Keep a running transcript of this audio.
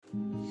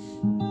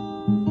Hi.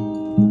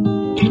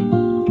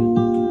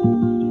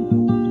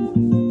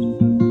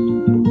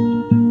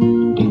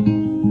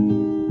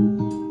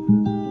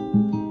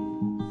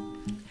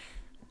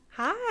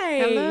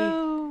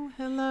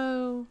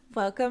 Hello.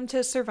 Welcome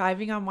to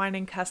Surviving on Wine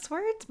and Cuss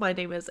Words. My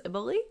name is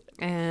Emily.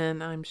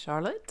 And I'm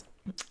Charlotte.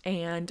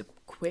 And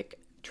quick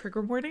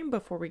trigger warning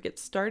before we get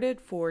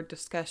started for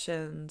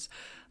discussions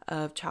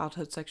of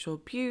childhood sexual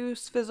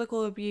abuse,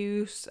 physical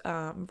abuse,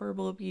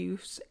 verbal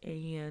abuse,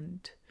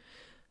 and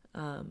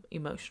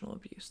emotional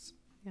abuse.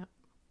 Yep.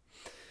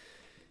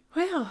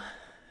 Well,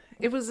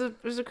 it was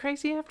a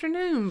crazy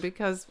afternoon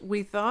because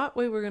we thought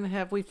we were going to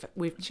have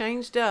we've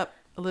changed up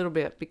a little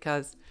bit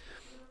because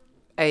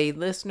a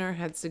listener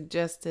had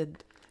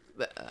suggested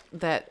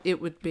that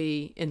it would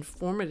be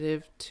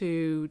informative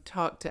to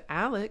talk to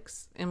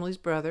Alex, Emily's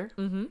brother,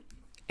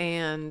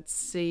 and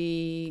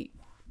see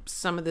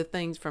some of the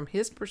things from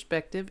his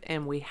perspective.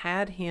 And we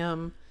had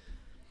him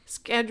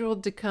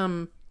scheduled to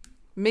come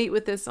meet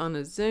with us on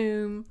a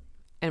Zoom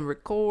and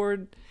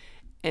record,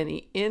 and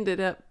he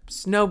ended up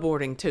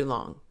snowboarding too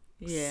long.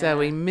 Yeah. So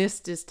he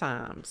missed his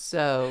time.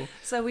 So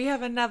we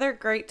have another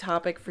great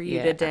topic for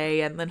you today,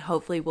 and then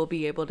hopefully we'll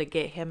be able to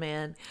get him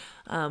in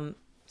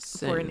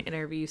for an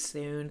interview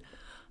soon.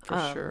 For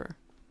sure.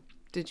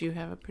 Did you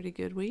have a pretty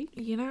good week?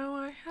 You know,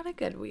 I had a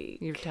good week.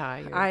 You're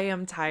tired. I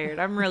am tired.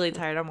 I'm really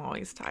tired. I'm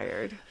always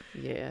tired.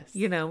 Yes.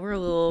 You know, we're a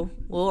little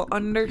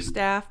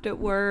understaffed at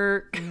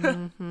work.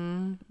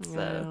 Mm-hmm.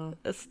 So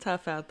it's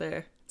tough out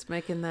there. It's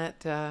making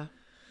that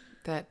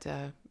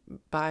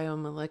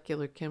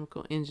biomolecular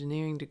chemical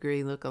engineering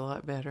degree look a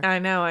lot better. I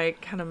know. I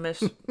kind of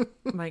miss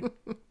my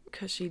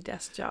cushy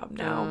desk job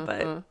now,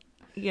 but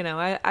you know,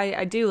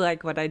 I do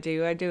like what I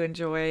do. I do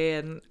enjoy,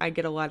 and I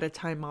get a lot of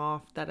time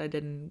off that I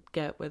didn't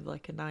get with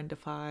like a 9 to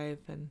 5,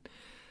 and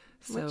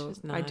so Which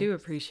is nice. I do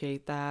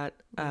appreciate that.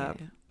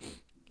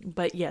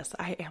 But yes,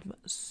 I am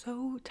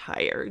so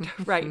tired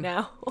right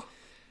now.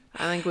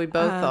 I think we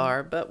both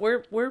are, but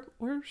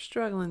we're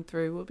struggling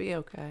through. We'll be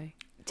okay.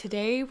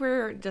 Today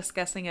we're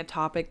discussing a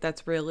topic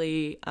that's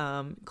really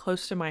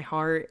close to my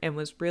heart and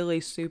was really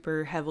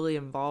super heavily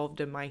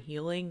involved in my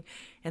healing,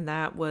 and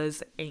that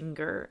was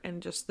anger,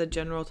 and just the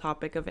general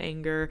topic of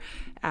anger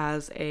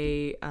as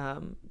a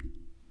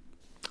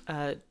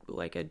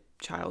like a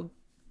child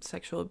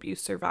sexual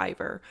abuse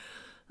survivor.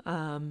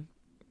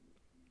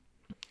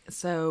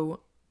 So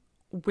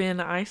when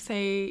I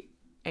say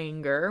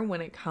anger,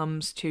 when it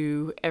comes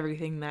to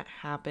everything that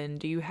happened,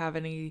 do you have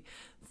any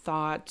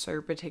thoughts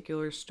or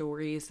particular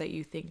stories that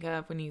you think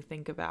of when you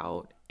think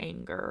about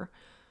anger?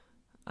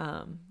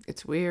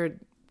 It's weird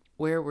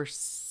where we're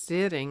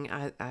sitting.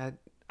 I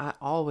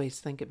always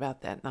think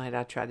about that night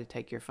I tried to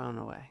take your phone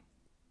away.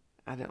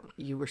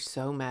 You were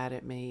so mad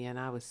at me, and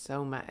I was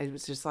so mad. It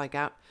was just like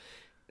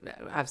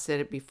I've said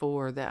it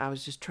before, that I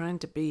was just trying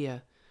to be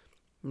a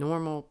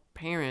normal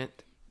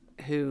parent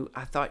who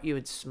I thought you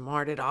had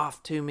smarted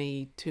off to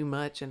me too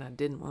much, and I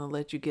didn't want to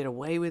let you get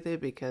away with it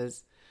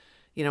because,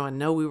 you know, I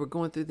know we were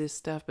going through this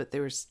stuff, but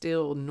there was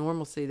still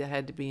normalcy that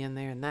had to be in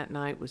there. And that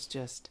night was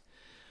just,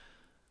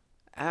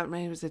 I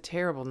mean, it was a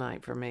terrible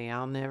night for me.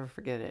 I'll never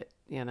forget it.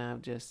 You know,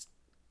 just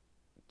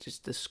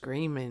the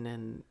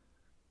screaming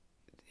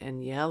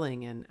and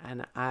yelling,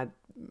 and I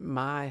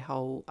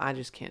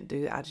just can't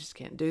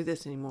do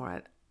this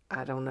anymore.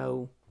 I don't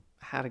know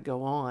how to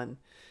go on,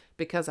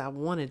 because I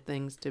wanted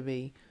things to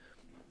be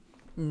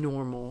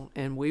normal,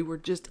 and we were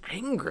just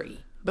angry.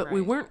 But we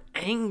weren't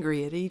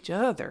angry at each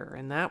other,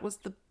 and that was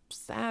the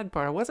sad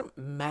part. I wasn't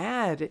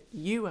mad at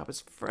you. I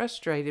was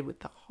frustrated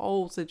with the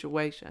whole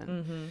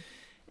situation,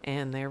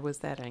 and there was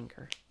that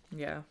anger.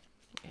 Yeah.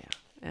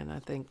 And I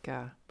think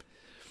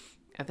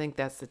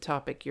that's the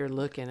topic you're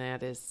looking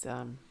at, is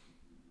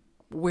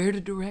where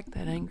to direct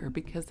that anger,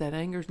 because that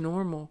anger's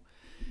normal,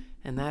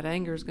 and that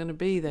anger is going to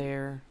be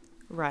there,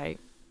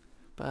 right?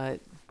 But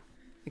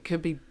it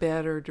could be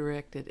better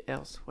directed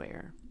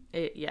elsewhere.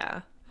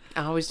 I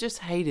always just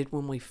hated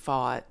when we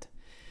fought.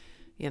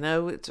 You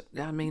know,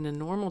 a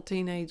normal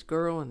teenage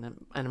girl and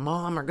a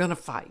mom are going to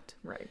fight.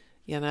 Right.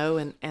 You know,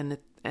 and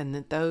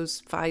that those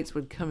fights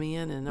would come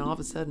in, and all of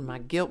a sudden my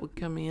guilt would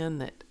come in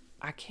that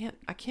I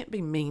can't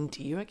be mean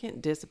to you. I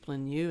can't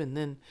discipline you. And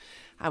then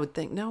I would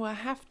think, no, I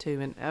have to.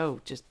 And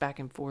just back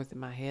and forth in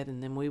my head.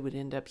 And then we would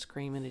end up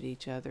screaming at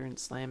each other and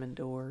slamming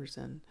doors.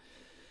 And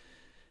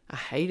I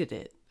hated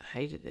it.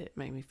 It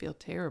made me feel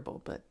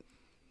terrible, but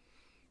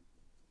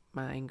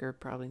my anger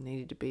probably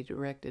needed to be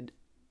directed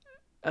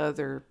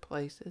other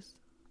places.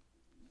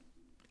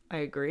 I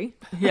agree.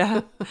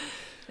 Yeah.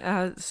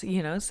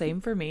 You know, same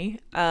for me.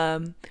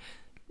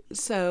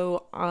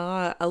 So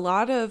a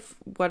lot of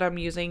what I'm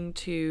using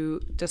to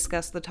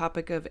discuss the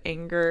topic of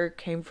anger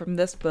came from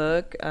this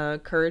book,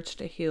 Courage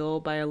to Heal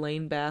by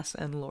Elaine Bass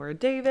and Laura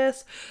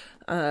Davis.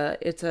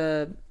 It's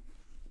a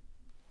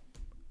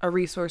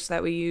resource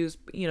that we use,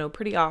 you know,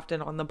 pretty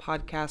often on the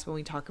podcast when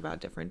we talk about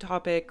different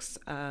topics.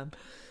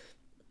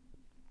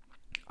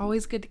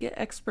 Always good to get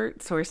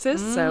expert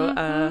sources.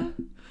 So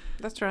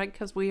that's right,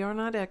 because we are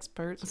not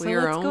experts. So we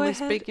are let's only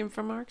speaking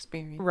from our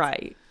experience.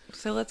 Right.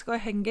 So let's go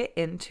ahead and get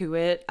into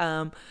it.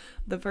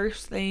 The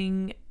first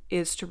thing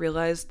is to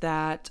realize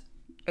that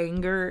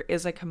anger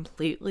is a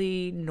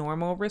completely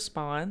normal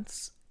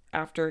response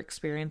after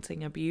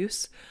experiencing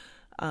abuse.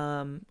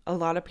 A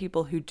lot of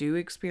people who do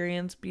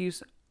experience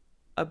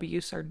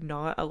abuse are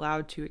not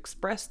allowed to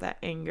express that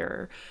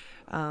anger.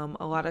 A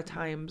lot of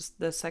times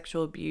the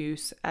sexual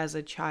abuse as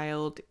a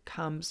child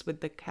comes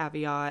with the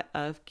caveat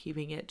of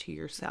keeping it to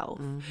yourself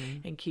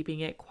and keeping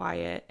it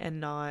quiet and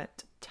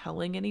not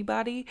telling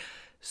anybody.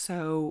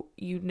 So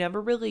you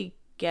never really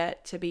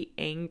get to be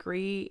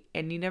angry,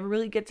 and you never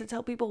really get to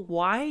tell people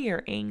why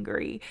you're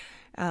angry.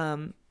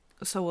 So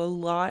a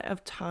lot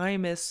of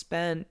time is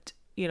spent,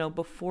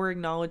 before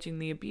acknowledging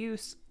the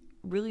abuse,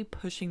 really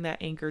pushing that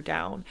anger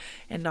down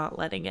and not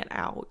letting it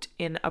out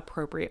in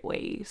appropriate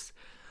ways.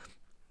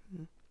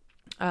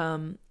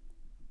 The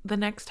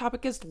next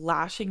topic is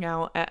lashing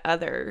out at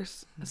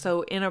others.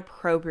 So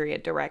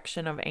inappropriate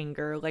direction of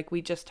anger, like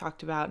we just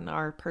talked about in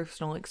our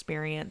personal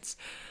experience.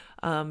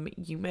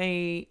 You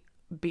may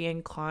be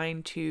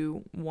inclined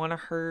to want to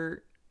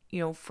hurt,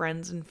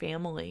 friends and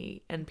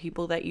family and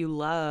people that you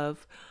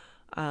love.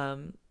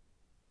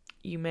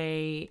 You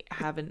may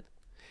have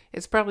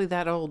It's probably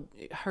that old,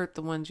 hurt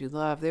the ones you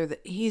love. They're the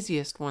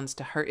easiest ones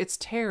to hurt. It's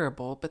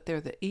terrible, but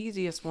they're the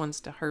easiest ones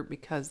to hurt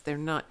because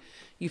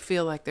you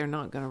feel like they're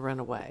not going to run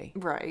away.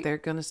 Right. They're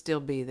going to still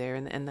be there.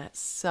 And that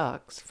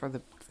sucks for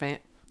the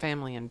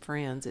family and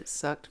friends. It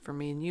sucked for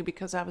me and you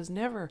because I was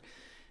never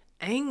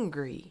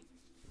angry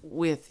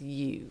with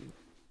you.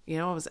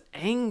 I was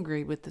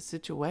angry with the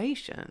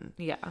situation.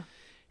 Yeah.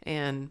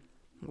 And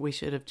we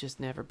should have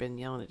just never been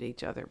yelling at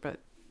each other, but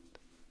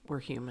we're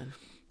human.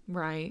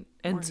 Right.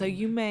 And so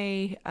you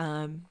may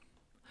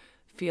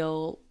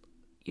feel,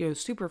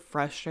 super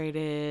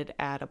frustrated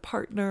at a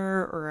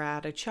partner or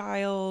at a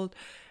child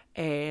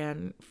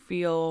and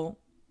feel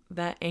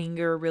that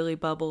anger really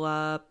bubble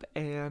up,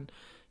 and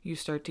you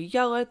start to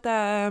yell at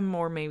them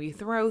or maybe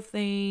throw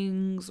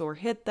things or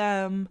hit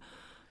them.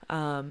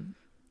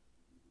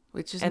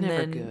 Which is and never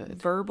then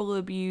good. Verbal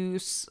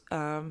abuse,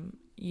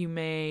 you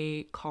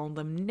may call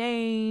them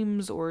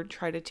names or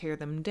try to tear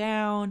them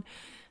down.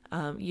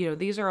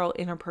 These are all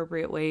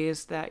inappropriate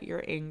ways that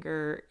your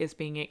anger is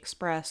being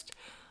expressed.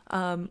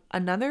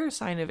 Another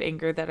sign of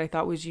anger that I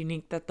thought was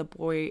unique that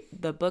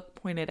the book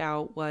pointed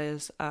out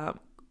was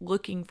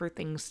looking for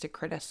things to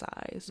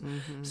criticize.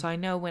 Mm-hmm. So I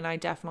know when I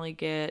definitely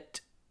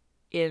get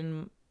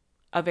in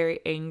a very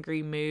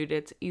angry mood,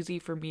 it's easy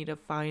for me to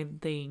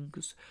find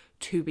things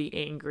to be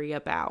angry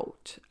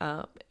about.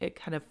 It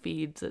kind of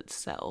feeds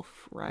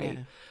itself, right?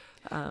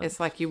 Yeah. It's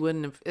like you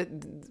wouldn't have,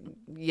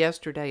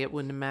 yesterday it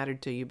wouldn't have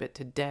mattered to you, but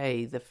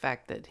today the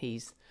fact that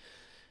he's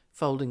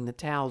folding the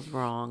towels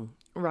wrong,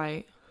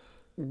 right,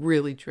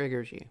 really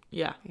triggers you.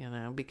 Yeah.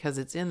 Because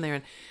it's in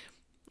there.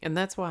 And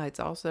that's why it's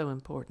also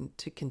important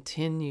to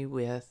continue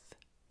with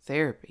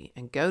therapy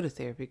and go to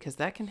therapy, because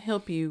that can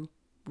help you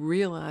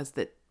realize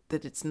that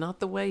it's not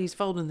the way he's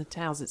folding the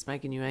towels that's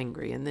making you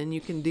angry. And then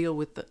you can deal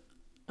with the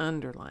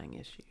underlying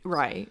issue.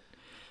 Right.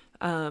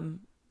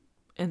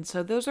 And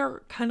so those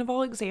are kind of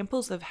all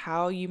examples of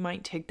how you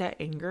might take that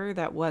anger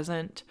that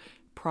wasn't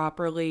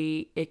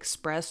properly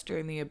expressed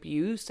during the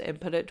abuse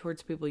and put it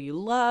towards people you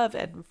love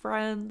and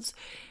friends.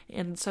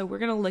 And so we're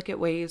going to look at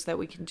ways that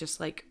we can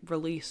just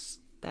release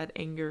that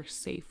anger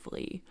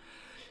safely.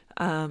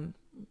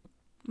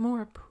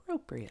 More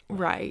appropriate ways.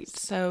 Right.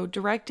 So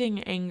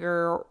directing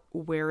anger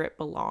where it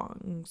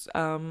belongs.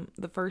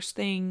 The first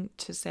thing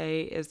to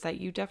say is that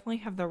you definitely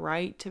have the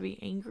right to be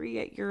angry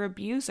at your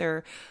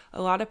abuser.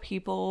 A lot of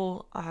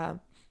people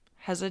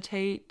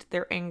hesitate.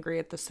 They're angry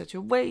at the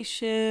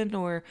situation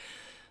or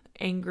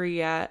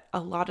angry at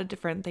a lot of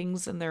different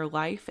things in their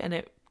life. And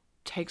it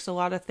takes a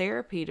lot of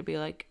therapy to be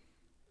like,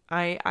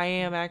 I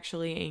am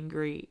actually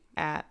angry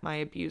at my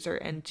abuser,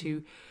 and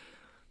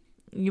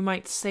you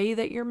might say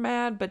that you're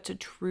mad, but to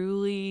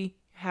truly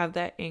have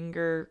that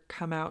anger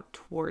come out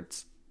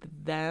towards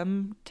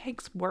them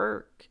takes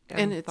work.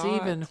 And it's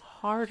even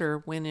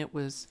harder when it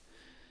was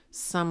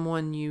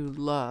someone you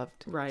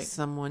loved, right?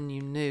 Someone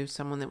you knew,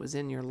 someone that was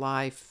in your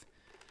life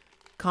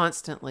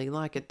constantly,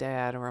 like a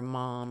dad or a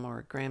mom or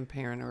a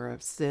grandparent or a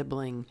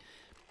sibling.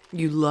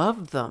 You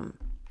love them,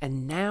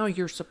 and now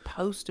you're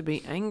supposed to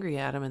be angry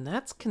at them, and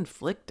that's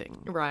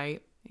conflicting.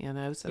 Right.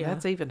 So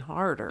that's even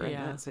harder in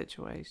that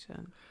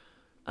situation.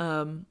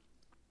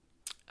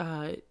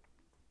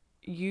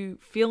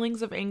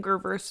 Feelings of anger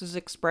versus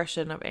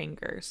expression of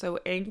anger. So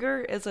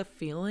anger is a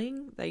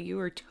feeling that you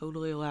are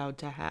totally allowed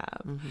to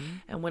have. Mm-hmm.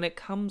 And when it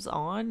comes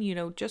on,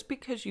 just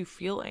because you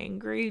feel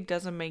angry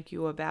doesn't make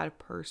you a bad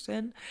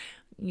person.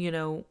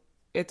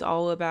 It's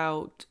all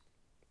about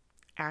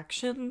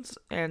actions.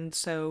 And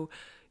so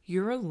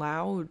you're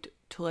allowed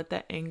to let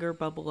that anger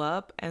bubble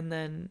up. And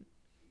then,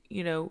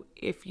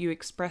 if you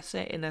express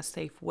it in a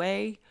safe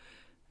way,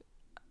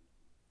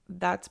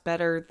 that's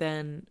better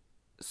than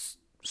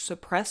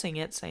suppressing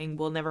it, saying,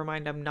 well, never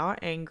mind, I'm not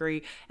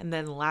angry, and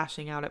then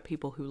lashing out at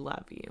people who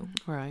love you.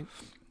 Right.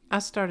 I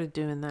started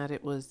doing that.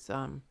 It was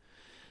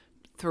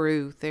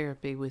through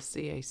therapy with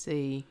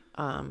CAC,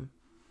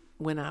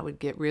 when I would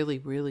get really,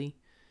 really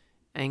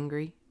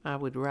angry, I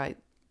would write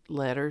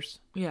letters.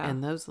 Yeah.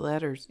 And those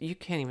letters, you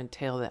can't even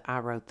tell that I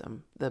wrote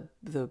them.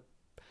 The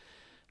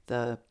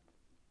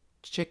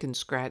chicken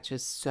scratch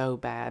is so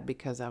bad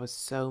because I was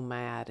so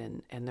mad,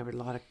 and there were a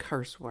lot of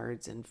curse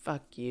words and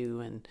fuck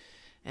you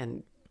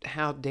and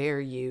how dare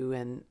you,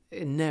 and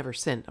never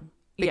send them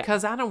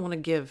because I don't want to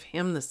give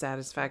him the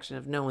satisfaction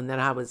of knowing that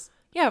I was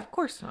of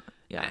course not.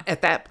 Yeah.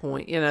 at that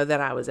point,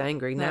 that I was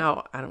angry.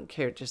 Now I don't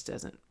care. It just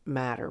doesn't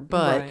matter.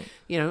 But, Right.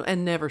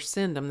 And never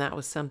send them. That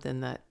was something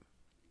that,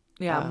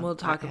 and we'll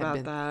talk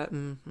about that.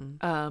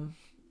 Mm-hmm.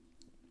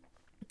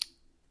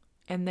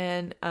 And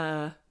then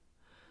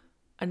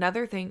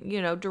another thing,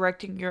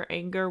 directing your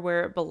anger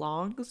where it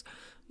belongs,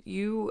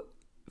 you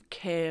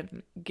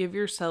can give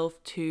yourself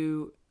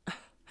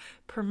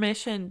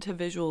permission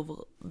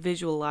to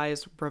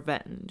visualize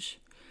revenge.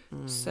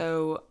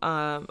 So,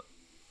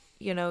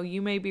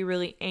 you may be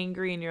really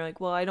angry and you're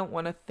like, well, I don't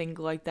want to think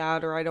like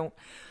that, or I don't,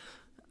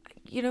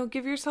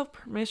 give yourself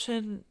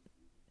permission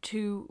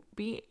to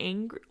be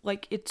angry.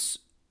 Like, it's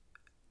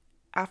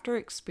after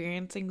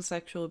experiencing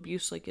sexual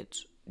abuse, like,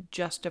 it's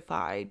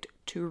justified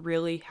to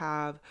really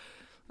have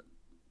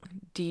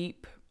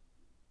deep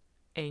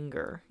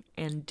anger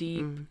and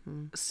deep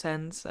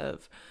sense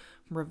of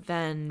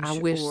revenge. I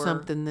wish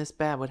something this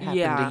bad would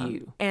happen to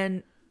you.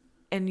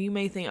 And you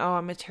may think, oh,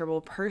 I'm a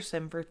terrible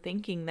person for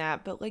thinking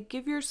that, but like,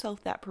 give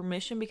yourself that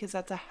permission, because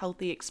that's a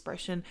healthy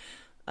expression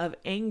of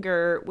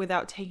anger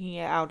without taking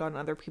it out on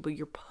other people.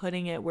 You're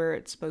putting it where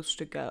it's supposed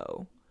to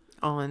go,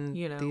 on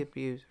the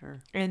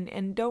abuser,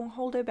 and don't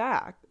hold it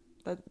back.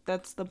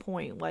 That's the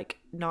point, like,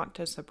 not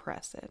to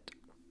suppress it.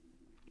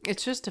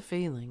 It's just a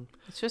feeling.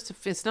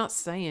 It's not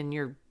saying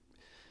you're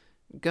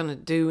gonna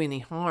do any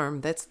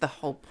harm. That's the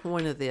whole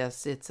point of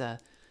this. It's a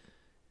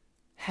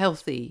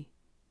healthy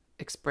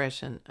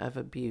expression of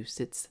abuse.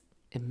 It's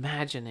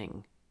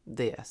imagining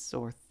this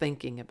or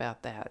thinking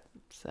about that.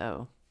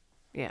 So,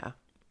 yeah,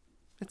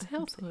 it's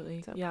healthy. Absolutely.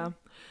 It's okay. Yeah.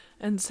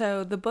 And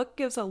so the book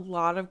gives a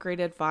lot of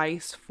great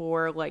advice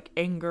for like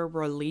anger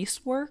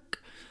release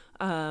work.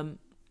 The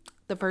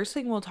first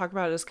thing we'll talk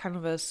about is kind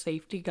of a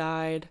safety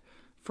guide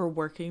for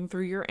working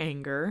through your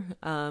anger.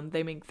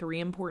 They make 3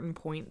 important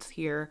points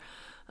here.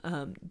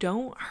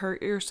 Don't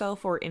hurt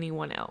yourself or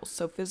anyone else.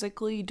 So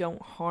physically,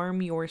 don't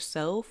harm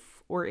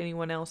yourself or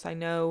anyone else. I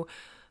know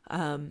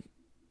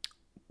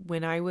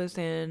when I was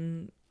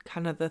in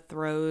kind of the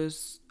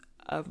throes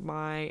of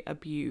my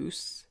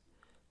abuse,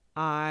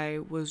 I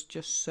was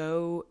just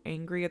so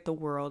angry at the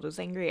world. I was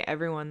angry at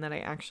everyone that I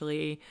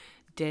actually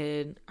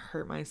did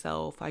hurt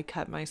myself. I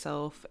cut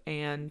myself,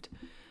 and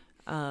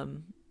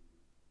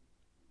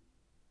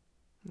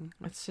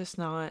it's just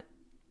not...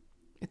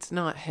 It's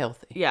not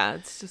healthy. Yeah,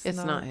 it's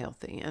not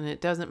healthy. And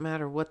it doesn't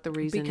matter what the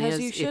reason because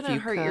is. You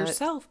shouldn't hurt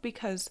yourself,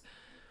 because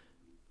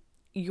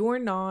you're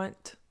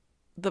not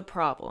the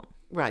problem.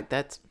 Right.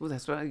 That's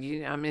what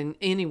I mean,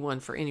 anyone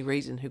for any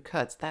reason who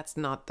cuts, that's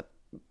not the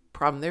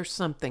problem. There's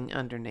something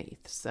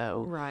underneath.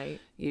 So right.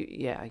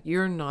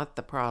 You're not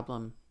the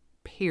problem,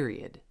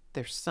 period.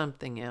 There's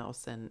something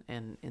else. And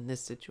in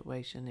this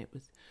situation, it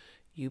was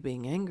you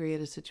being angry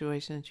at a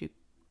situation that you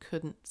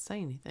couldn't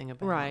say anything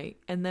about. Right.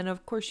 And then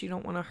of course you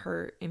don't want to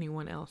hurt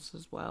anyone else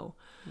as well.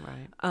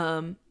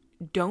 Right.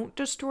 Don't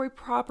destroy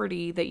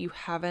property that you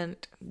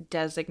haven't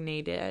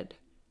designated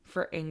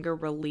for anger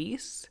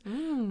release.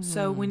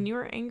 So when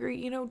you're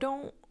angry,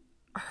 don't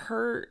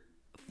hurt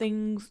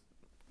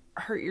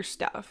your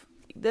stuff.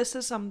 This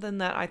is something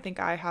that I think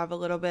I have a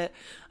little bit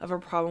of a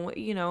problem with.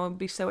 And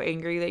be so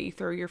angry that you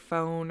throw your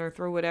phone or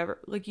throw whatever.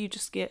 Like, you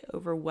just get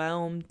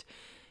overwhelmed,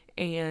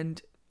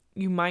 and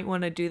you might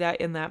want to do that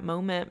in that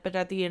moment. But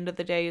at the end of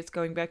the day, it's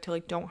going back to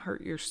like, don't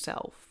hurt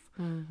yourself.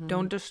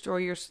 Don't destroy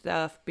your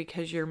stuff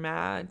because you're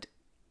mad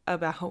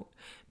about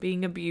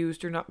being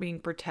abused or not being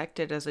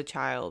protected as a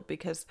child,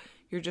 because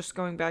you're just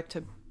going back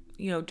to,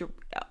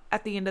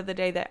 at the end of the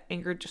day, that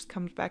anger just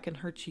comes back and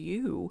hurts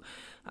you.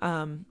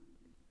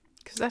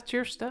 Because that's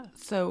your stuff.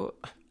 So,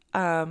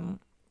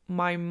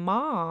 my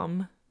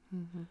mom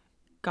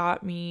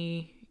got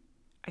me,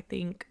 I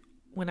think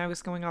when I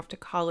was going off to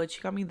college,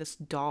 she got me this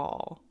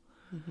doll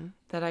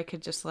that I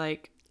could just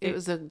like... It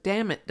was a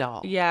damn it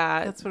doll.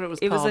 Yeah. That's what it was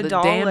called. It was a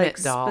doll, damn like,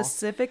 it doll.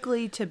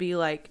 Specifically to be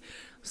like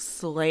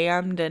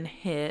slammed and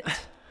hit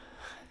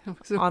on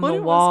what the it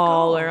was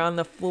wall called. or on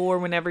the floor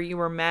whenever you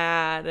were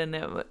mad. And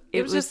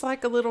it was just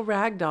like a little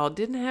rag doll.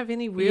 Didn't have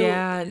any real...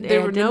 Yeah.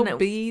 There were no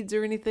beads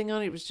or anything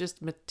on it. It was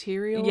just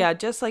material. Yeah,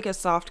 just like a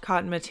soft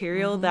cotton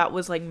material that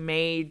was like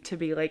made to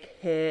be like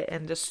hit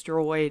and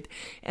destroyed.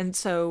 And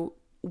so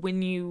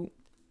when you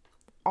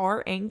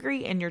are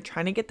angry and you're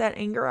trying to get that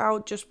anger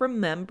out, just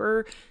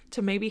remember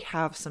to maybe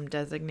have some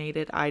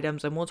designated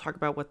items, and we'll talk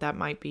about what that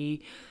might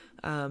be.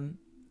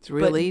 It's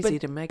real easy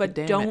to make a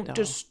damn it doll. But don't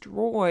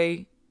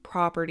destroy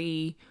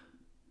property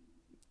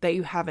that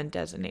you haven't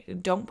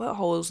designated. Don't put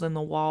holes in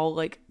the wall,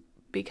 like,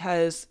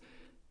 because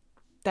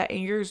that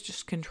anger is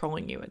just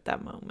controlling you at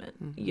that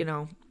moment,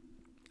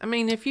 I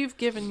mean, if you've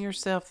given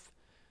yourself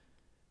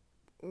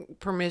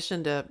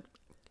permission to,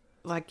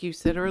 like you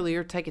said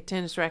earlier, take a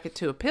tennis racket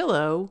to a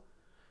pillow,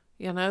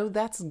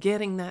 that's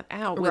getting that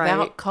out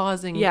without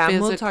causing yeah,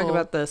 physical... and we'll talk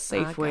about the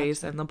safe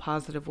ways and the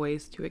positive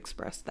ways to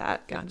express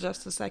that in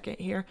just a second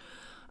here.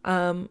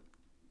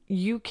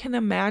 You can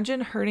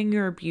imagine hurting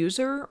your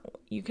abuser.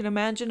 You can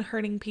imagine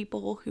hurting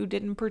people who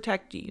didn't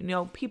protect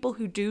you. People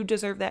who do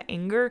deserve that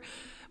anger.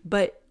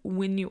 But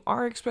when you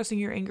are expressing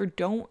your anger,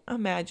 don't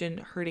imagine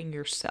hurting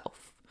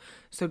yourself.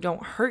 So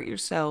don't hurt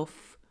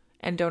yourself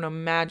and don't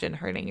imagine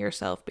hurting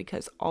yourself,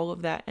 because all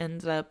of that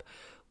ends up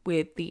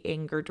with the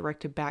anger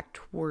directed back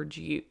towards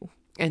you.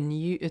 And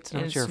it's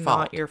not your fault. It's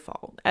not your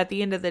fault. At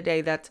the end of the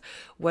day, that's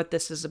what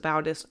this is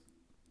about, is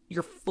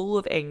you're full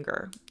of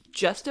anger.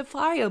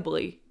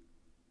 Justifiably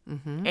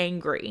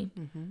angry.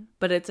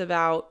 But it's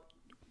about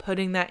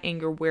putting that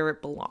anger where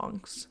it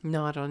belongs.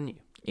 Not on you.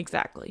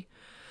 Exactly.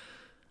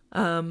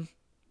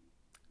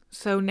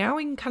 So now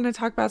we can kind of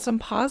talk about some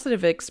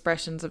positive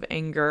expressions of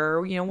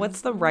anger.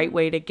 What's the right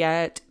way to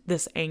get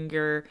this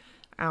anger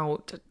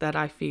out that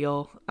I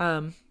feel?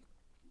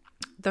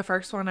 The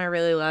first one I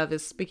really love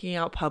is speaking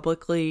out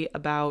publicly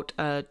about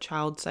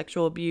child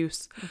sexual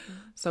abuse.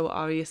 So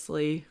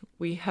obviously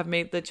we have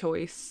made the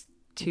choice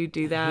to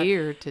do that.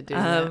 Here to do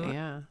that,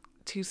 yeah.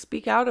 To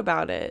speak out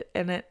about it.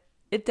 And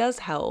it does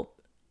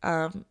help.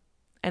 And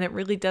it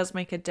really does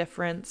make a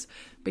difference,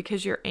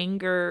 because your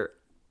anger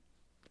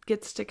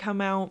gets to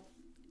come out,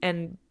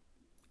 and,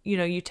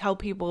 you tell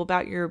people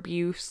about your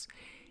abuse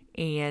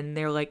and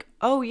they're like,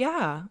 oh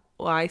yeah,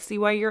 well, I see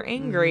why you're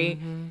angry.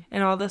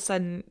 And all of a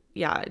sudden,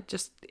 yeah,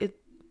 it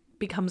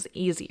becomes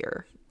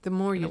easier. The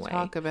more you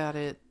talk about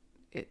it,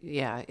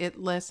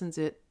 it lessens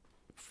it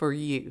for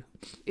you.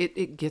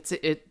 It gets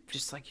it,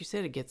 just like you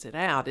said, it gets it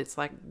out. It's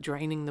like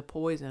draining the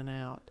poison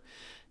out.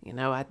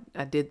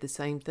 I did the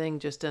same thing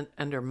just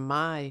under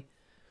my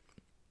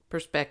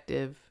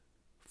perspective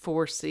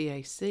for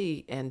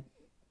CAC,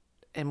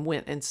 and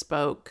went and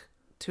spoke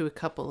to a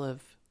couple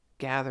of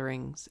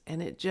gatherings,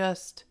 and it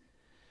just,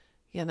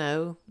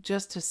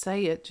 just to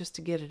say it, just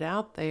to get it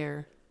out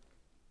there,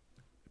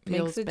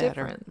 makes a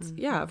better. Difference.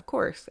 Yeah, of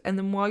course. And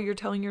then while you're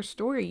telling your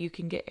story, you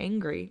can get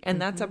angry,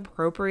 and that's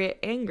appropriate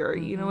anger.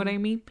 You know what I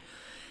mean?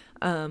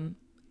 The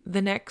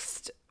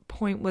next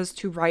point was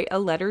to write a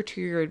letter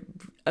to your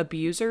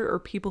abuser or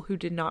people who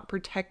did not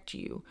protect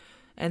you.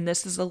 And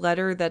this is a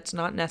letter that's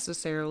not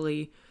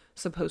necessarily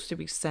supposed to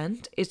be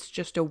sent. It's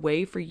just a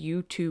way for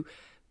you to,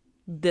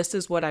 this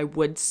is what I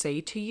would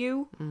say to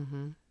you.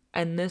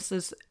 And this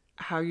is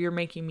how you're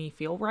making me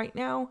feel right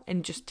now.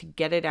 And just to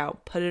get it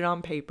out, put it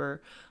on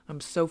paper. I'm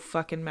so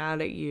fucking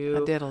mad at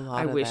you. I did a lot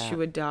of that. I wish you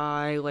would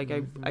die. Like,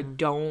 I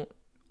don't,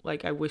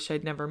 like, I wish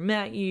I'd never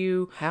met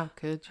you. How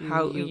could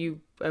you?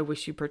 I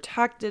wish you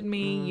protected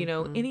me.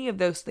 Any of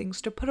those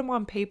things, to put them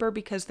on paper,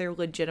 because they're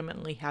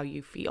legitimately how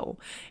you feel.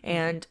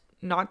 And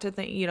not to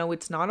think,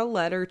 it's not a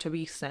letter to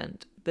be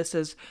sent. This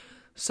is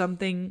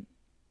something,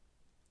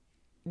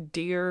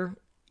 dear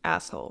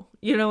asshole.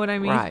 You know what I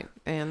mean? Right.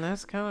 And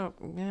that's kind of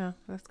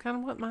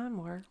what mine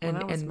were when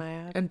I was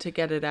mad. And to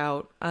get it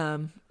out.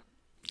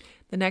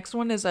 The next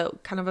one is a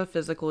kind of a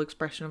physical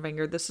expression of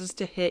anger. This is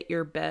to hit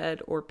your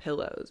bed or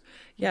pillows.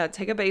 Yeah,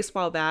 take a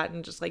baseball bat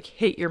and just like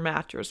hit your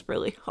mattress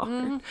really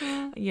hard.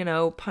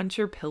 Punch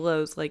your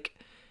pillows,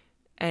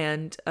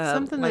 and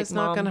something like that's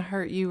not going to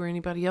hurt you or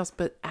anybody else,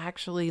 but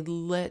actually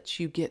let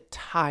you get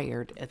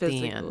tired at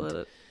the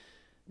end.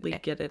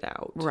 Get it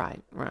out.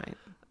 Right.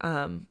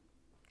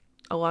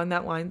 Along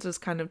that lines is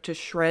kind of to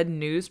shred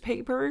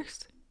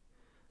newspapers,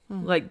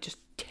 like just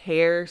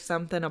tear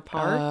something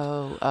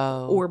apart,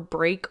 or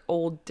break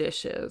old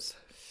dishes.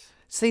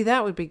 See,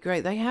 that would be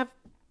great. They have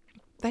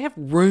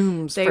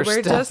rooms for stuff like that. They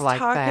were just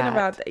talking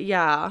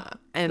about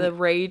and the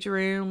rage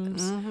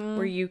rooms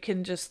where you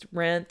can just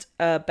rent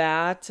a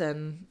bat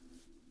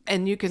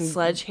and you can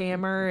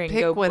sledgehammer and pick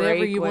go whatever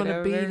break you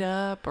whatever. Want to beat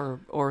up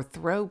or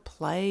throw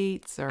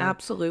plates or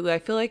absolutely. I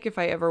feel like if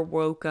I ever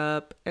woke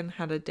up and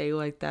had a day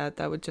like that,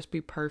 that would just be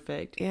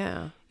perfect.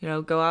 Yeah,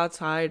 go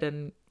outside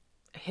and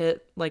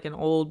hit like an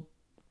old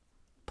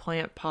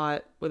plant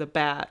pot with a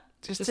bat.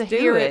 Just to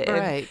hear it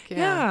break.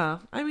 Yeah,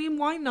 I mean,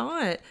 why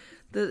not?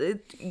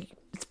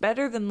 It's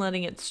better than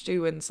letting it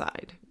stew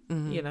inside,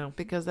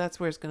 because that's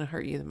where it's going to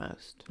hurt you the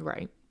most.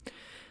 Right.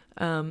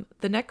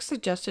 The next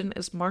suggestion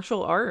is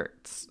martial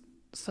arts.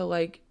 So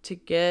like to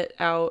get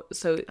out,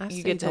 so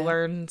you get to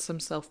learn some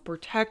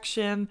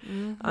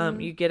self-protection.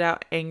 You get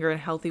out anger in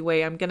a healthy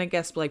way. I'm going to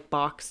guess like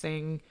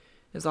boxing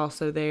is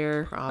also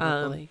there.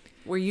 Probably.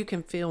 Where you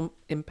can feel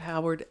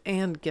empowered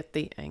and get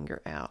the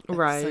anger out at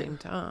the same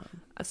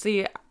time.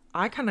 See,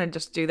 I kind of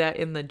just do that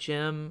in the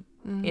gym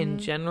in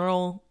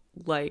general,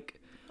 like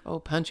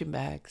punching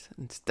bags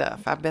and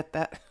stuff. I bet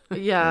that.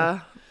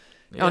 Yeah.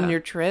 On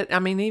your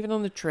even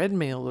on the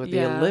treadmill or the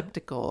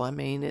elliptical. I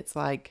mean, it's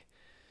like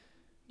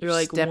you're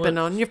like stepping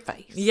on your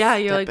face. Yeah,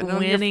 you're like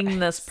winning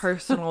this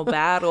personal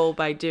battle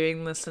by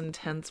doing this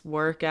intense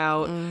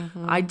workout.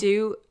 I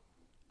do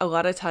a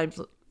lot of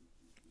times.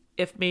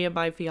 If me and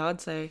my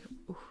fiance,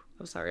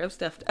 I'm sorry, I'm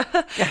stiffed.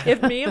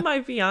 If me and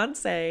my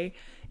fiance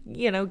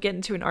get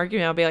into an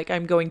argument, I'll be like,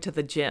 I'm going to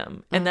the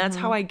gym. And that's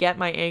how I get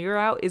my anger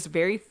out, is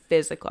very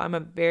physical. I'm a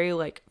very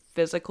like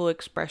physical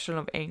expression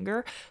of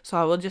anger. So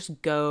I will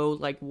just go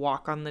like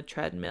walk on the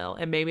treadmill,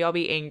 and maybe I'll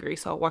be angry.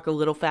 So I'll walk a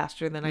little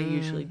faster than I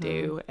usually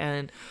do.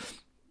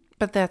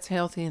 But that's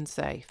healthy and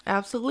safe.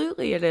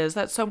 Absolutely it is.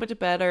 That's so much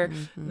better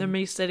than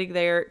me sitting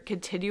there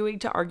continuing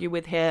to argue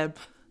with him,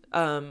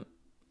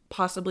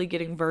 possibly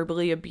getting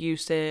verbally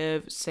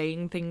abusive,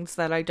 saying things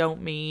that I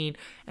don't mean,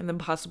 and then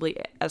possibly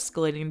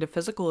escalating to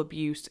physical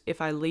abuse.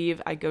 If I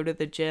leave, I go to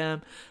the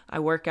gym, I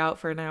work out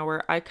for an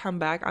hour, I come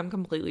back, I'm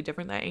completely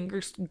different. That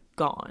anger's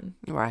gone.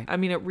 Right. I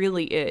mean, it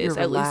really is. You're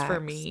at relaxed. least for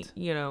me,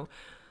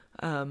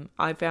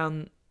 I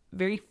found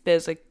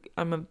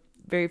I'm a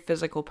very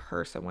physical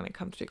person when it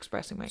comes to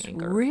expressing my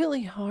anger. It's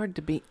really hard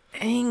to be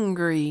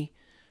angry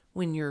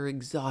when you're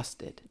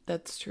exhausted.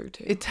 That's true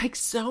too. It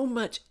takes so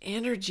much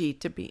energy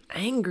to be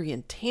angry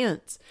and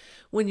tense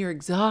when you're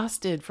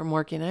exhausted from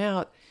working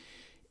out.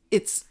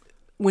 It's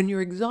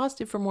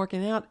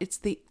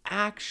the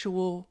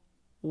actual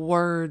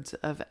words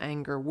of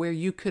anger where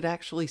you could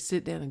actually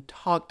sit down and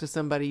talk to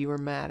somebody you were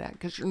mad at,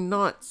 because you're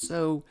not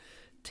so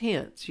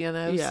tense,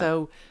 Yeah.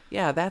 So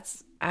yeah,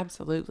 that's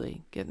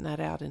absolutely getting that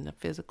out in a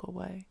physical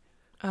way.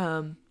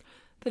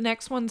 The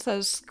next one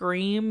says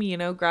scream,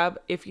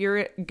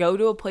 go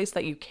to a place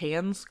that you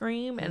can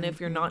scream. And if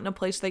you're not in a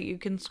place that you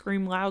can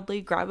scream loudly,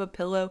 grab a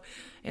pillow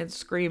and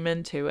scream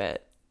into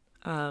it.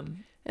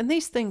 And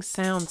these things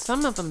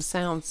some of them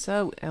sound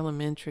so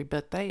elementary,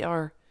 but they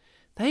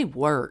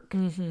work.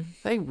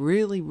 They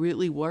really,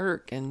 really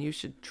work. And you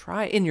should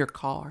try it in your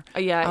car.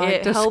 Yeah,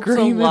 it helps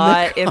a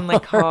lot in the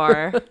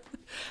car.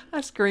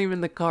 I scream in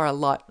the car a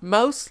lot,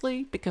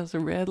 mostly because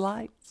of red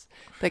lights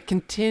that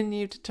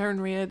continue to turn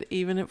red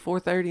even at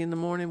 4:30 in the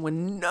morning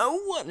when no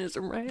one is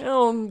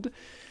around.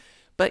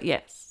 But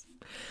yes,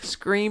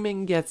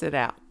 screaming gets it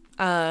out.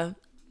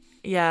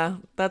 Yeah,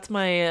 that's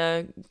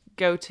my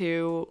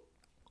go-to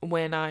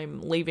when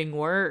I'm leaving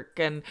work.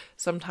 And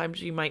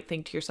sometimes you might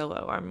think to yourself,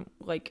 oh, I'm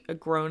like a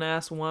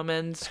grown-ass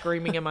woman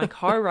screaming in my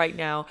car right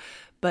now.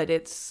 But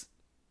it's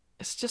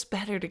just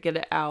better to get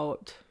it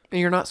out.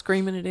 You're not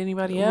screaming at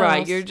anybody else.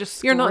 Right,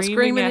 you're not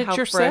screaming at how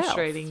yourself.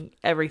 Frustrating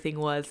everything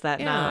was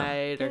that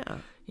night.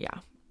 Yeah,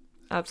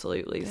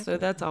 absolutely. Definitely. So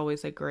that's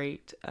always a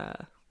great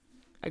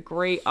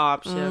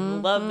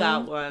option. Love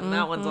that one.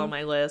 That one's on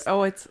my list.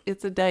 Oh, it's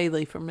a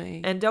daily for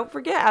me. And don't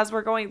forget, as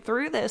we're going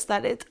through this,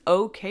 that it's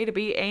okay to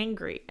be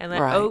angry, and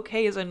that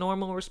okay is a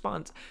normal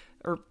response,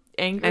 or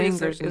anger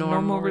is a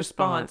normal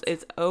response.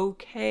 It's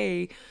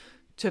okay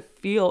to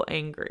feel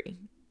angry.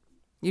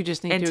 You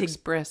just need to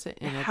express it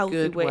in a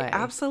good way.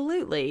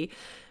 Absolutely.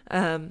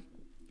 The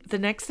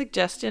next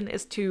suggestion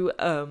is to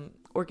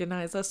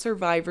organize a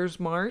survivor's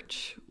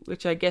march,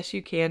 which I guess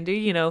you can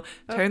do,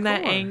 turn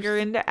that anger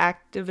into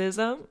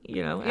activism,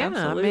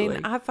 absolutely. I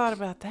mean, I thought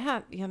about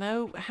that,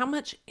 how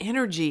much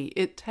energy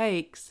it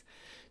takes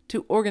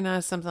to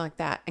organize something like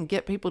that and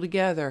get people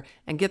together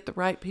and get the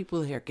right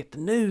people there, get the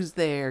news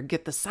there,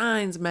 get the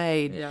signs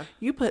made. Yeah.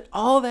 You put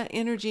all that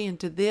energy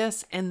into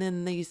this, and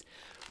then these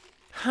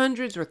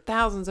hundreds or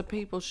thousands of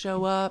people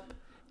show up,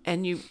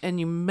 and you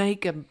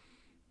make a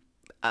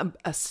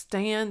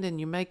stand,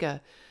 and you make a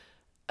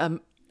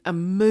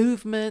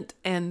movement,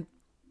 and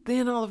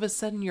then all of a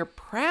sudden you're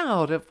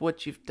proud of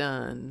what you've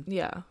done.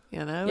 Yeah.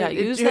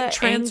 It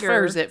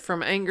transfers it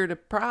from anger to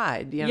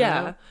pride,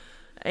 know?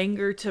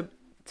 Anger to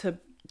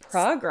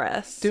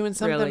progress. Doing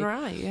something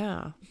right.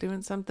 Yeah.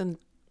 Doing something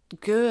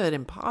good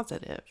and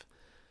positive.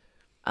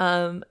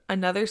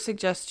 Another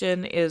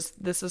suggestion is,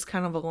 this is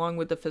kind of along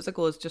with the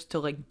physical, is just to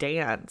like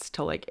dance,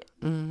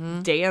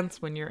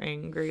 dance when you're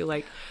angry.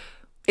 Like,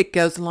 it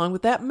goes along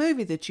with that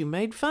movie that you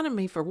made fun of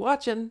me for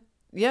watching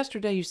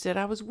yesterday. You said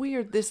I was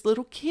weird. This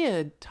little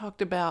kid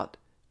talked about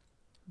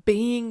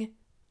being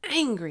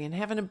angry and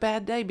having a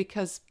bad day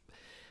because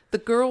the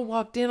girl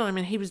walked in on him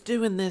and he was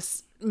doing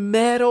this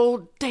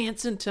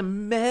dancing to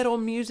metal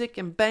music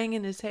and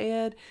banging his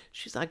head.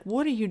 She's like,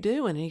 "What are you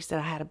doing?" And he said,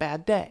 "I had a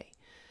bad day."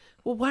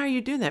 Well, why are you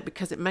doing that?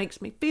 Because it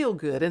makes me feel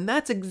good. And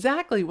that's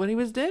exactly what he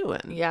was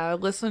doing. Yeah,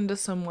 listen to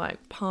some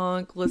like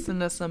punk, listen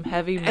to some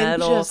heavy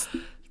metal,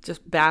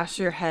 just bash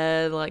your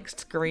head, like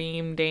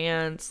scream,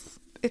 dance.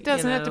 It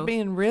doesn't have to be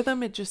in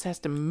rhythm. It just has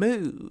to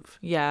move.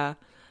 Yeah.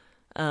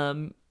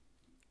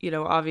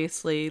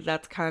 Obviously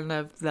that's kind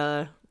of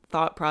the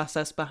thought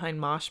process behind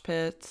mosh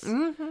pits.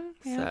 Mm-hmm,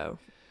 yeah. So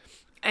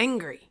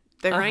angry.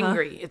 They're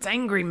angry. It's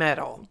angry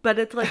metal. But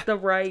it's like the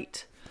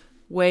right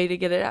way to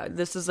get it out.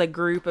 This is a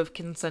group of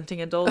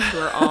consenting adults who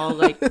are all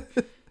like,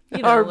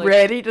 are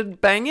ready to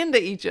bang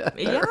into each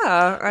other.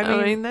 Yeah.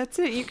 I mean, that's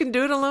it. You can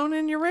do it alone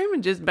in your room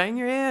and just bang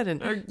your head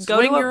and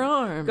swing your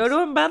arms. Go to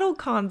a metal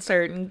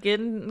concert and get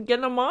in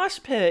a mosh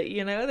pit.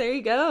 There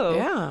you go.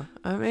 Yeah.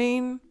 I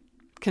mean,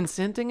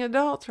 consenting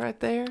adults right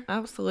there.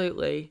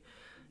 Absolutely.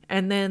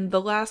 And then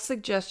the last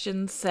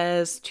suggestion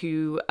says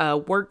to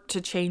work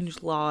to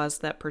change laws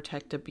that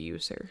protect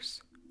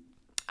abusers.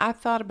 I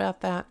thought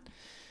about that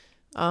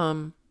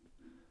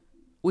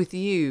with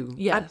you.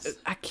 Yes.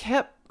 I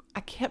kept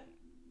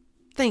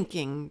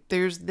thinking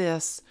there's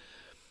this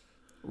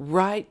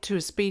right to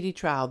a speedy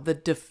trial, the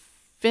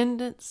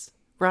defendant's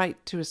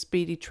right to a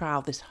speedy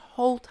trial the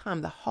whole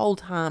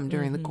time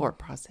during the court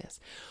process.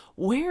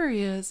 Where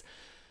is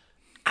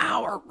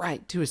our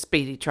right to a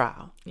speedy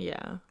trial?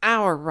 Yeah.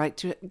 Our right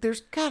to it.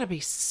 There's got to be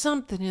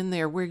something in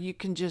there where you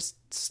can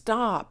just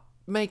stop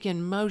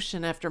making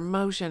motion after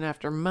motion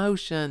after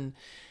motion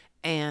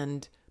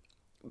and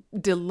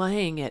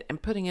delaying it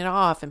and putting it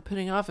off and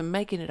putting it off and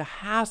making it a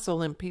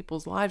hassle in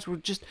people's lives.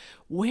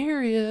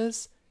 Where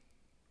is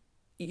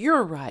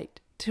your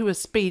right to a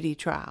speedy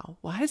trial?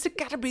 Why has it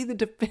got to be the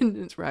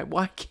defendant's right?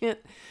 Why can't,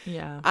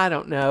 I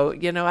don't know.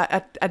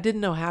 I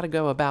didn't know how to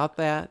go about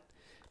that,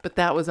 but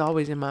that was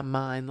always in my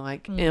mind,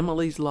 like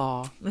Emily's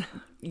Law,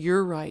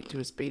 your right to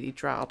a speedy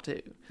trial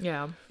too.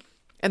 Yeah.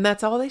 And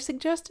that's all they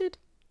suggested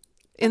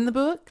in the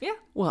book? Yeah.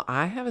 Well,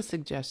 I have a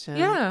suggestion.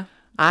 Yeah.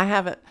 I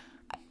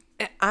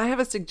have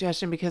a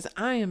suggestion because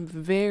I am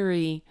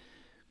very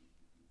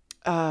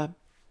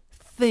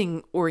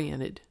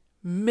thing-oriented,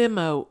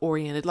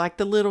 memo-oriented, like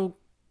the little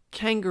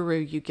kangaroo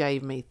you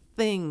gave me.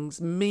 Things,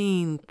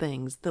 mean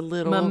things, the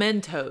little...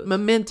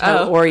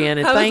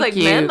 Memento-oriented, thank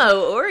you.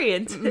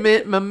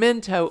 Memo-oriented.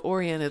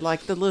 Memento-oriented,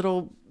 like the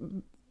little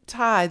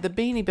tie, the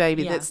Beanie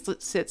Baby that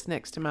sits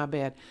next to my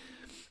bed.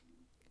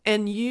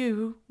 And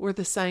you were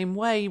the same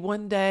way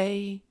one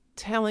day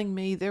telling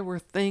me there were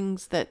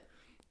things that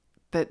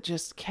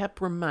just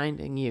kept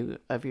reminding you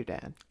of your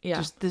dad. Yeah.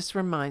 Just, this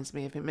reminds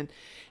me of him.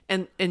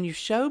 And you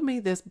showed me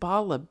this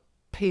bottle of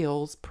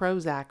pills,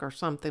 Prozac or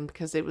something,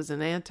 because it was an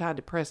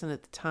antidepressant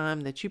at the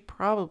time that you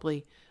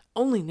probably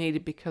only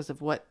needed because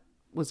of what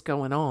was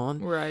going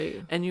on.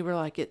 Right. And you were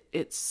like,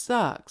 it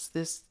sucks.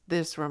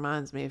 This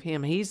reminds me of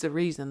him. He's the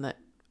reason that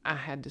I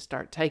had to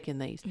start taking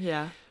these.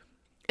 Yeah.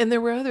 And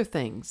there were other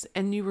things.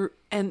 And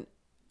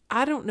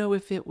I don't know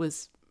if it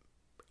was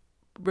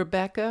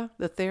Rebecca,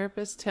 the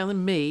therapist,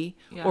 telling me,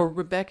 or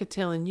Rebecca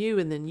telling you,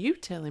 and then you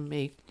telling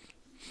me.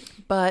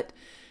 But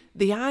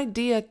the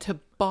idea to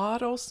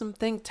bottle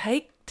something,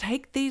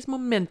 take these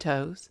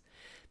mementos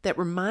that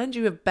remind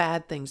you of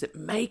bad things, that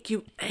make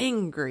you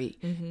angry.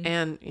 Mm-hmm.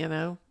 And,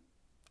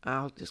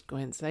 I'll just go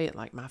ahead and say it,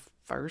 like my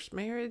first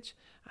marriage,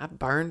 I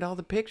burned all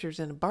the pictures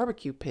in a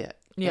barbecue pit.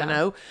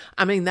 Yeah.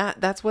 I mean,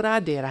 that's what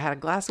I did. I had a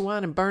glass of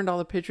wine and burned all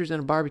the pictures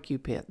in a barbecue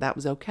pit. That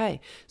was okay.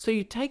 So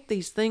you take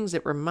these things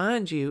that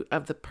remind you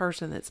of the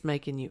person that's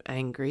making you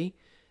angry,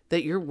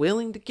 that you're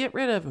willing to get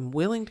rid of and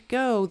willing to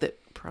go, that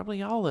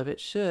probably all of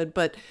it should,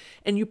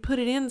 and you put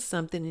it in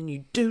something and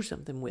you do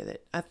something with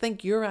it. I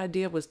think your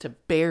idea was to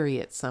bury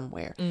it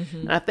somewhere. Mm-hmm.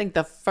 And I think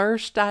the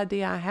first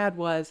idea I had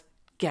was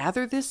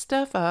gather this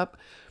stuff up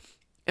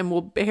and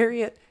we'll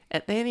bury it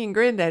at Nanny and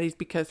Granddaddy's,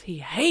 because he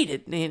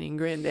hated Nanny and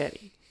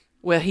Granddaddy.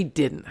 Well, he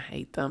didn't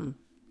hate them.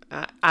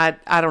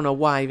 I don't know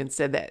why I even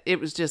said that. It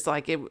was just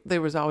like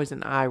there was always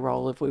an eye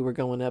roll if we were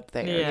going up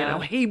there.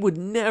 Yeah. He would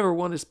never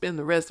want to spend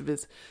the rest of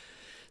his.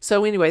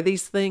 So anyway,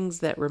 these things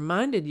that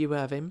reminded you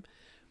of him,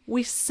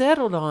 we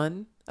settled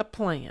on a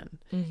plan.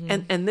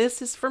 Mm-hmm. And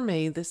this is for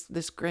me,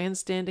 this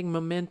grandstanding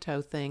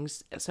memento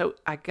things. So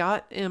I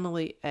got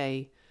Emily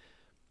a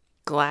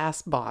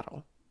glass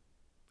bottle,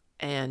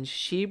 and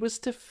she was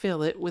to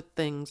fill it with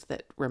things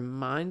that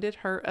reminded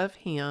her of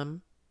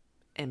him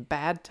and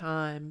bad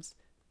times,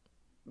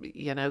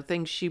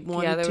 things she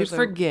wanted to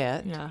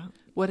forget.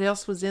 What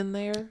else was in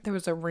there? There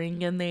was a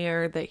ring in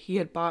there that he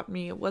had bought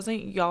me. It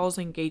wasn't y'all's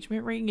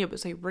engagement ring. It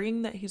was a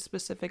ring that he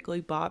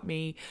specifically bought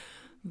me,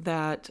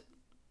 that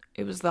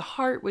it was the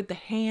heart with the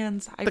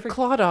hands. The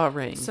Clawdaw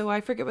ring. So I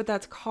forget what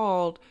that's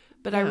called,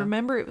 but I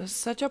remember it was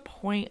such a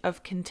point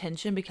of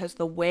contention because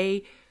the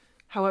way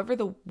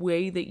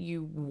that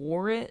you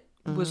wore it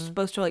was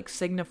supposed to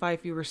signify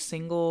if you were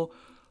single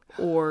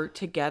or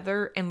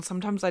together, and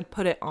sometimes I'd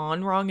put it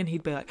on wrong and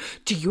he'd be like,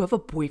 do you have a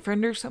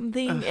boyfriend or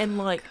something? And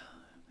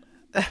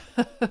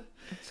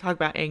talk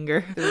about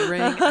anger. The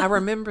ring. I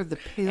remember the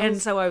pills. And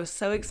so I was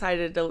so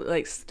excited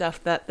to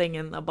stuff that thing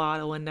in the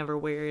bottle and never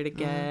wear it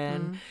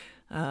again.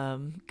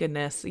 Mm-hmm.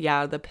 Goodness.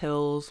 Yeah, the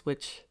pills,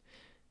 which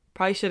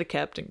probably should have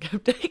kept and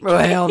kept taking.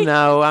 Well,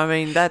 no, I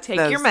mean,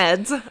 take your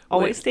meds.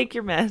 Always take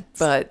your meds.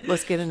 But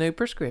let's get a new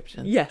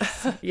prescription.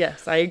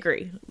 Yes, I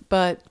agree.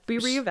 But be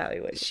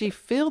reevaluated. She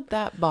filled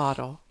that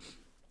bottle,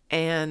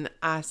 and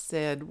I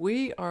said,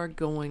 we are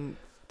going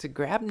to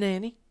grab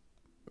Nanny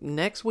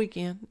next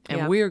weekend,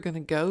 and we are going to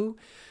go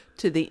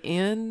to the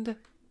end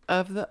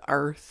of the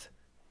earth.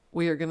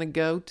 We are going to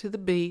go to the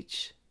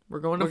beach. We're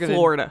going to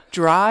Florida.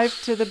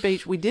 Drive to the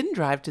beach. We didn't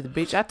drive to the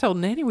beach. I told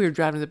Nanny we were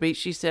driving to the beach.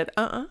 She said,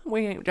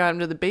 we ain't driving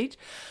to the beach.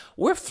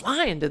 We're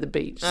flying to the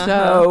beach.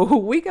 So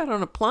we got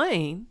on a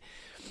plane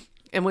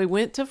and we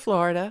went to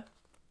Florida,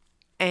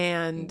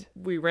 and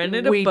we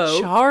rented a boat.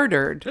 We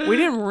chartered. We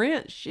didn't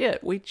rent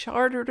shit. We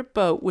chartered a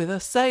boat with a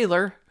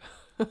sailor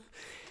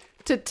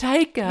to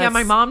take us. Yeah,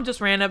 my mom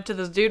just ran up to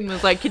this dude and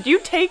was like, could you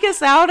take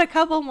us out a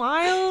couple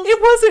miles?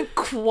 It wasn't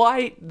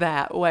quite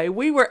that way.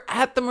 We were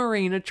at the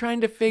marina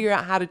trying to figure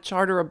out how to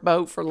charter a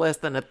boat for less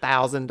than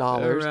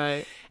 $1,000.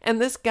 Right. And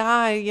this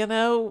guy,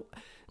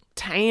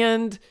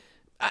 tanned,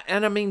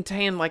 And I mean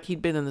tan like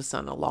he'd been in the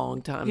sun a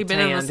long time. He'd been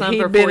in the sun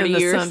He'd for been 40 in the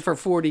years. sun for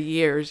 40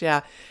 years,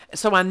 yeah.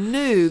 So I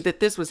knew that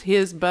this was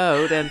his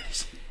boat,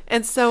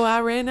 and so I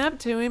ran up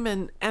to him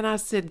and I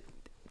said,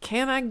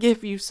 "Can I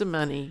give you some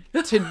money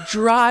to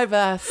drive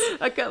us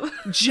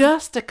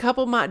just a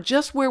couple miles,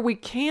 just where we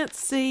can't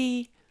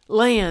see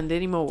land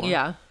anymore?"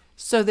 Yeah.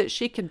 So that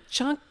she could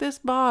chunk this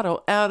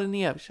bottle out in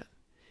the ocean.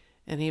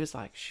 And he was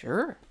like,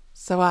 "Sure."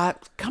 So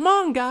come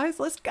on, guys,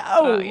 let's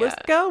go.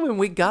 Let's go. And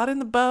we got in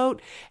the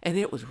boat, and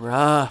it was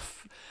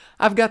rough.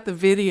 I've got the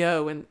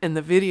video, and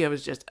the video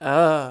is just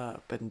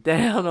up and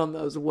down on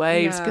those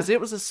waves because it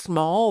was a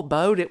small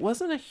boat. It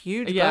wasn't a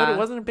huge boat. It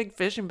wasn't a big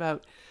fishing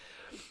boat.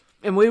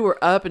 And we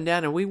were up and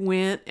down, and we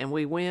went, and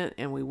we went,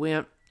 and we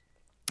went.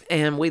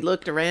 And we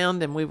looked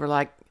around, and we were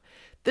like,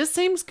 "This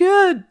seems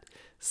good.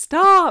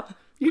 Stop.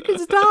 You can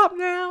stop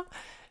now."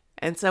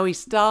 And so he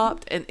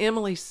stopped, and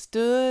Emily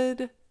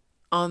stood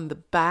on the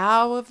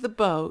bow of the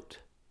boat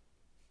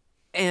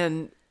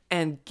and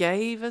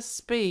gave a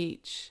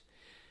speech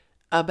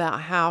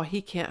about how he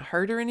can't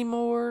hurt her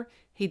anymore.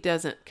 He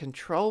doesn't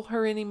control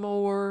her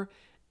anymore.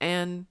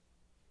 And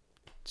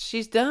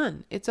she's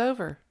done. It's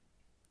over.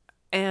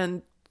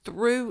 And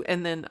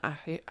then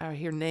I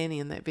hear Nanny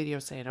in that video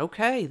saying,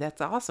 "Okay,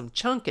 that's awesome.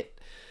 Chunk it."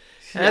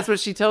 And that's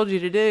what she told you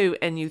to do.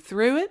 And you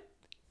threw it.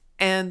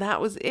 And that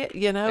was it.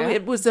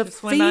 It was a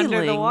feeling. Went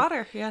under the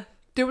water. Yeah.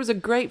 There was a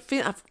great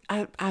feeling.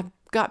 I've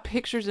got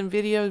pictures and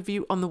video of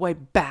you on the way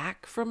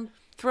back from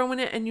throwing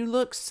it, and you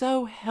look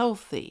so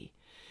healthy.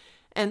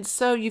 And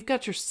so you've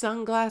got your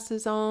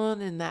sunglasses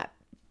on and that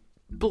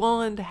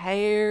blonde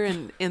hair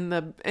and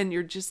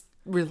you're just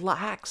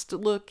relaxed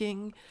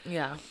looking.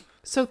 Yeah.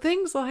 So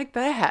things like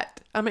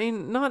that. I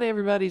mean, not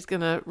everybody's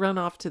going to run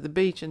off to the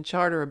beach and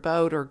charter a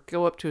boat or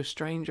go up to a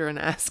stranger and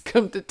ask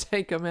them to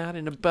take them out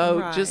in a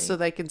boat just so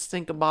they can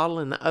sink a bottle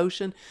in the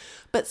ocean.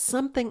 But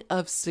something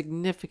of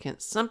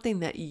significance, something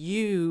that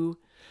you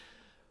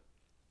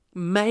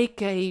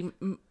make a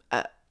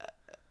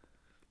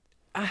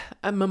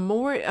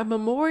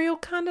memorial,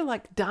 kind of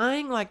like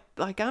dying, like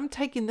I'm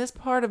taking this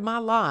part of my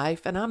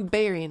life and I'm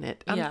burying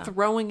it. I'm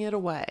throwing it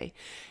away.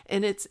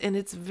 And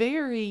it's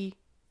very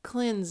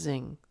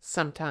cleansing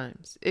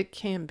sometimes. It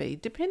can be,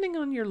 depending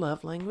on your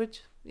love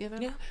language,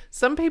 Yeah.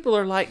 Some people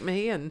are like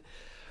me, and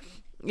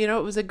it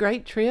was a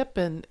great trip,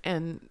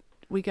 and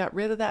we got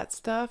rid of that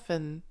stuff,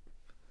 and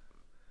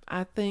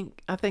I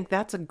think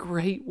that's a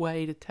great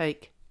way to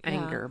take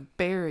anger.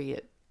 Bury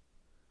it.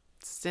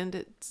 Send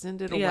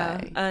it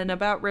away. And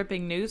about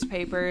ripping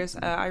newspapers,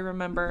 I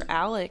remember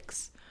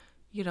Alex,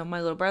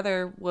 my little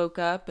brother, woke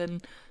up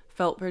and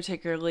felt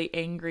particularly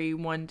angry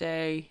one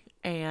day,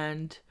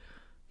 and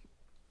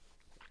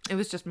it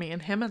was just me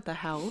and him at the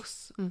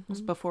house. It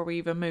was before we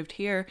even moved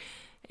here.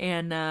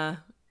 And I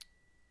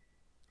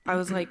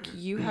was like,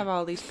 "You have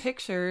all these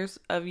pictures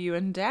of you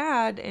and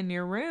Dad in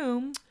your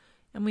room."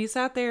 And we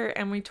sat there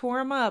and we tore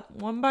them up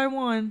one by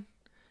one.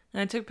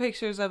 And I took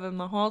pictures of him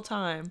the whole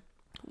time.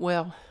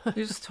 Well,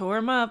 we just tore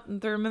them up and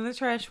threw them in the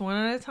trash one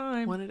at a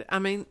time.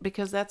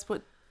 Because that's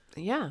what,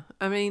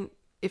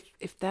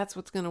 if that's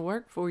what's going to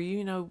work for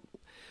you,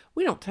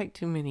 we don't take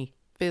too many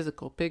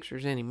physical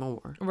pictures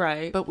anymore.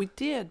 Right. But we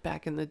did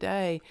back in the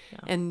day. Yeah.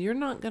 And you're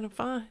not going to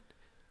find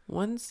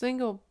one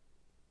single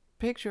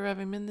picture of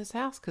him in this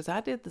house, because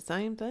I did the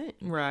same thing.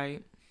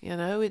 Right.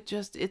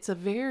 It's a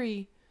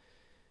very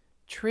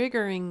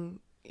triggering,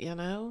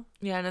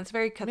 Yeah, and it's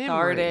very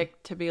cathartic memory.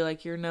 To be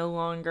like, you're no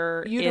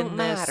longer don't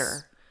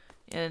matter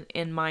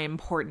in my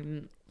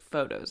important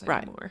photos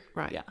anymore.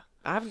 Right. Yeah.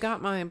 I've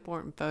got my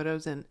important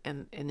photos, and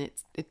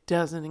it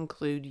doesn't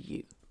include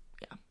you.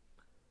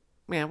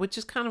 Yeah, which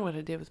is kind of what I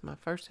did with my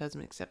first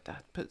husband, except I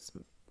put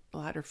some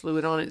lighter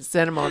fluid on it and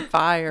set him on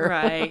fire.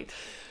 Right.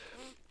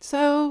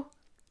 So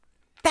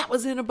that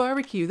was in a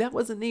barbecue. That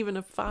wasn't even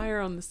a fire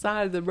on the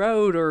side of the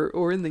road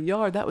or in the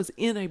yard. That was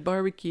in a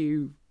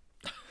barbecue.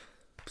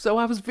 So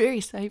I was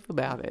very safe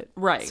about it.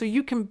 Right. So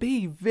you can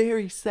be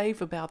very safe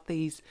about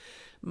these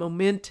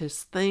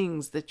momentous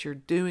things that you're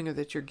doing or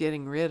that you're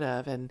getting rid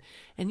of, and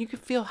you can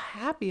feel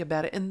happy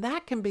about it. And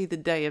that can be the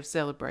day of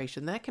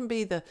celebration. That can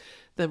be the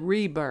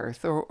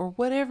rebirth or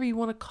whatever you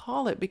want to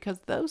call it, because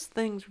those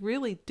things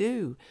really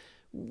do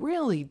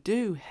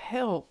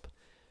help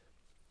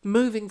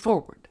moving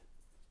forward.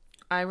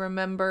 I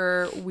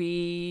remember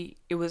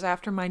it was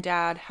after my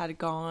dad had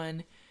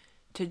gone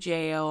to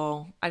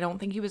jail. I don't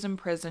think he was in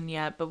prison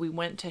yet, but we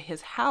went to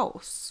his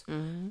house.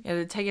 Mm-hmm. It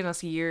had taken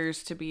us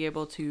years to be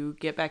able to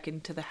get back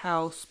into the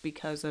house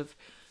because of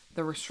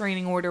the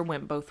restraining order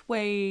went both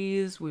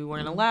ways. We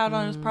weren't allowed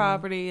on his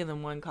property, and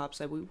then one cop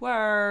said we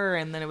were,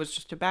 and then it was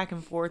just a back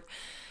and forth.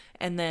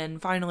 And then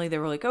finally they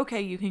were like,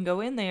 "Okay, you can go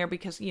in there,"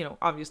 because,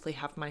 obviously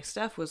half my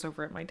stuff was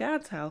over at my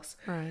dad's house.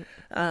 Right.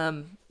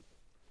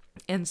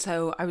 And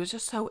so I was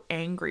just so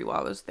angry while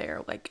I was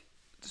there. Like,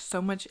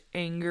 so much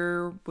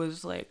anger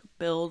was like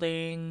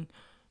building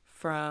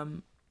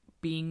from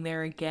being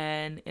there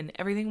again, and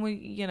everything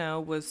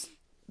was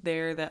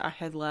there that I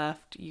had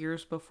left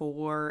years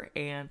before.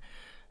 And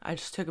I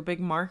just took a big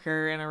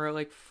marker and I wrote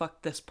like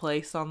 "fuck this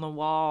place" on the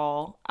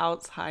wall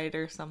outside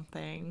or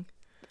something.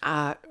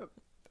 I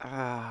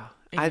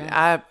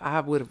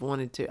would have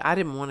wanted to. I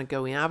didn't want to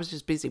go in. I was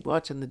just busy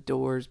watching the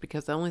doors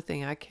because the only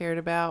thing I cared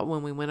about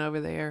when we went over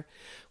there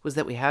was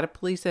that we had a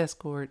police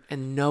escort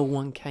and no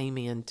one came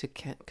in to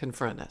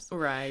confront us.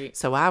 Right.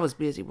 So I was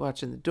busy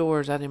watching the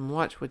doors. I didn't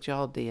watch what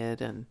y'all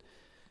did. And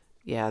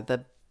yeah,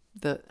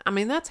 I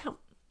mean, that's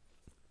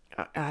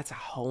a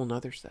whole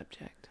nother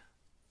subject.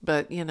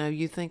 But,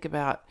 you think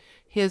about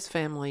his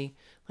family,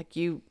 like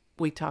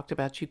we talked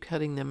about you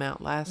cutting them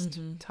out last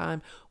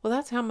time. Well,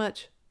 that's how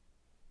much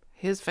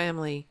his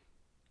family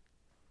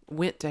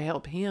went to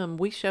help him.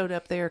 We showed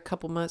up there a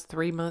couple months,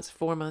 3 months,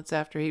 4 months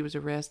after he was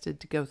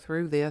arrested to go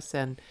through this,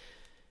 and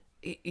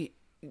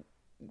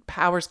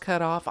power's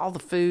cut off, all the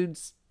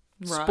food's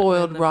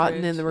spoiled,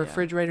 rotten in the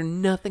refrigerator.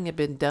 Nothing had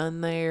been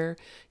done there.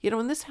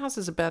 And this house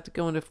is about to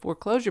go into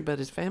foreclosure, but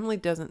his family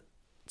doesn't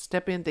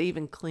step in to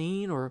even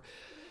clean or,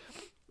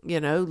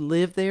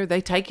 live there.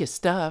 They take your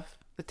stuff.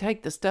 They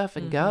take the stuff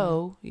and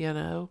go,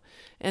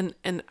 And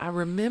I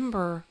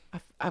remember,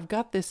 I've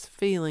got this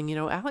feeling,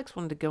 Alex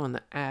wanted to go in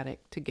the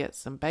attic to get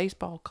some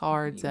baseball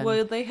cards.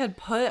 Well, they had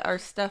put our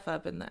stuff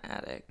up in the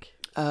attic.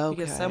 Okay.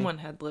 Because someone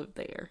had lived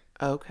there.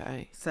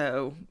 Okay.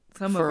 So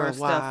some of our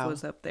stuff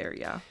was up there,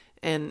 yeah.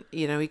 And,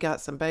 he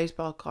got some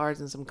baseball cards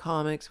and some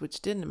comics,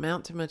 which didn't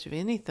amount to much of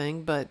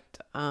anything, but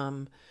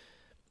I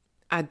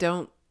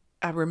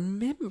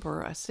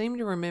seem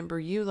to remember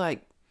you,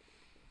 like,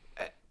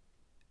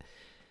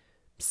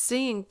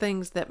 seeing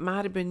things that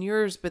might have been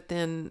yours, but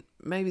then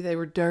maybe they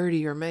were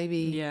dirty, or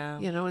maybe,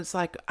 it's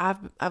like,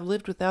 I've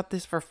lived without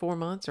this for 4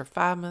 months or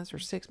 5 months or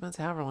 6 months,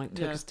 however long it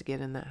took us to get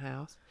in that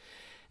house.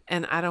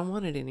 And I don't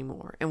want it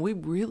anymore. And we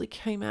really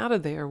came out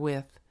of there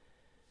with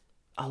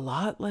a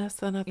lot less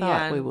than I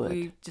thought we would.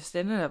 We just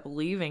ended up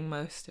leaving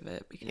most of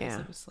it because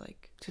it was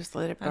like, just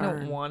let it burn. I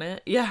don't want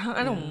it. Yeah,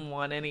 I don't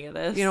want any of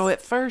this.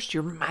 At first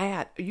you're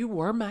mad. You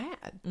were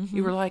mad.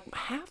 You were like,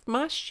 half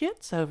my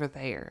shit's over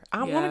there.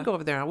 I want to go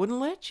over there. I wouldn't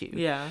let you.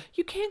 Yeah.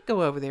 You can't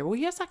go over there. Well,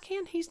 yes, I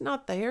can. He's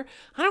not there.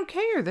 I don't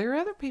care. There are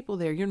other people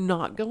there. You're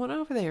not going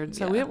over there. And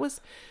so it was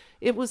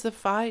a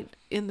fight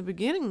in the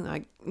beginning.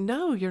 Like,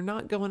 no, you're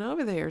not going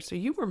over there. So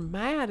you were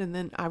mad. And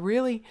then I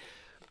really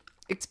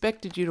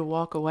expected you to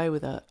walk away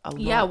with a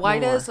lot why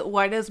more.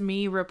 why does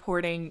me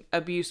reporting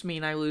abuse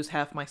mean I lose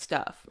half my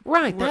stuff?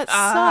 Right, that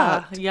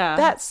sucked. Yeah,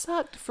 that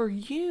sucked for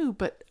you,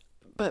 but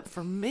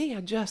for me, I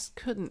just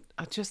couldn't.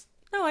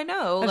 No, I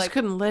know. I just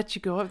couldn't let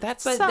you go up.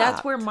 But sucked.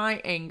 That's where my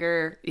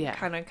anger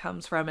kind of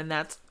comes from, and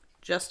that's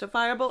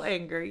justifiable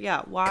anger.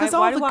 Yeah, why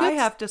do I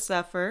have to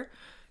suffer?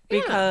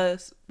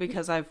 Because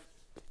I've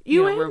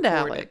You and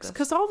Alex,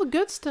 because all the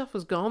good stuff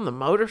was gone. The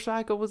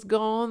motorcycle was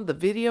gone. The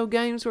video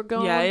games were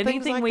gone. Yeah,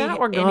 anything that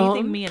were gone.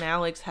 Anything me and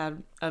Alex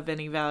had of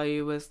any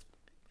value was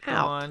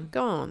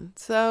gone.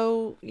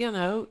 So,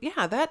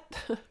 that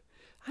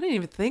I didn't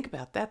even think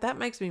about that. That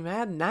makes me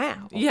mad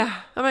now.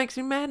 Yeah. That makes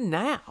me mad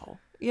now.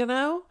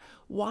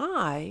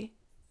 Why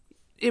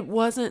it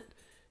wasn't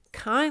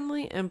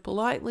kindly and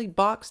politely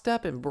boxed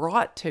up and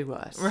brought to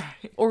us.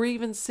 Right. Or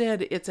even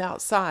said, it's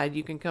outside,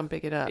 you can come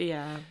pick it up.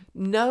 Yeah.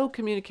 No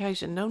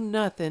communication, no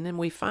nothing. And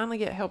we finally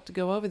get help to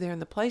go over there and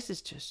the place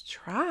is just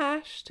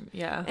trashed.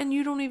 Yeah. And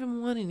you don't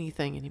even want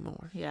anything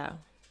anymore. Yeah.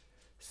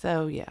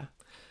 So, yeah.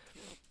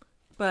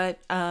 But,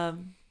 so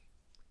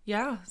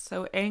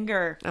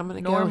anger. I'm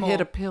going to go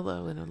hit a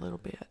pillow in a little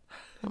bit.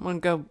 I'm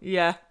going to go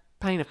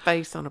paint a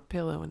face on a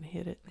pillow and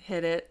hit it.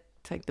 Hit it.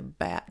 Take the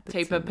bat.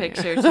 Tape a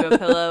picture to a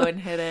pillow and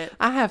hit it.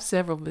 I have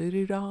several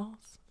voodoo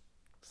dolls.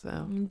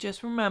 So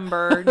just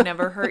remember,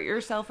 never hurt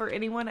yourself or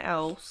anyone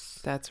else.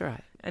 That's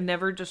right. And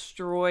never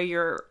destroy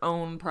your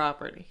own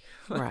property.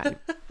 Right.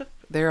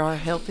 There are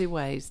healthy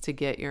ways to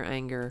get your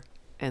anger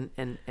and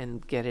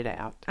get it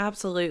out.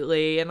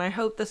 Absolutely. And I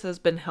hope this has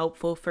been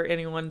helpful for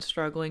anyone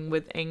struggling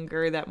with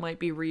anger that might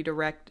be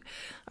redirect.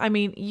 I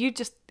mean, you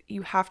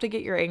have to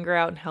get your anger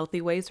out in healthy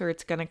ways or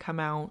it's going to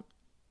come out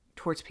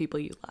towards people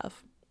you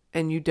love.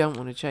 And you don't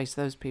want to chase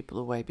those people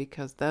away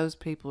because those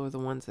people are the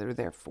ones that are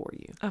there for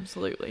you.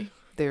 Absolutely.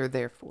 They're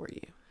there for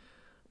you.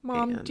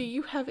 Mom, do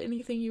you have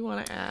anything you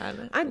want to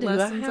add? I do.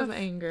 Lessons of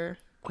anger.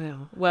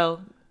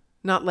 Well,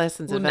 not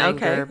lessons of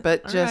anger,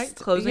 but just,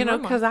 closing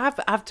because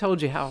I've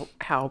told you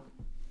how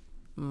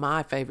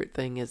my favorite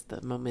thing is the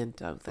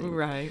memento thing.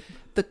 Right.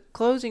 The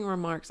closing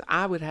remarks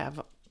I would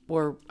have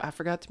were, I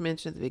forgot to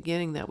mention at the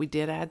beginning that we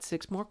did add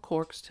 6 more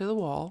corks to the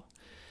wall.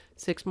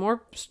 6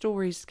 more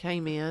stories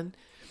came in.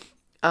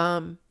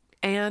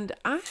 And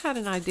I had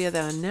an idea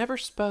that I never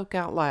spoke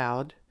out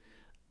loud,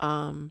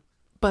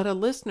 but a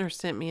listener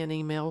sent me an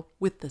email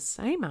with the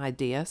same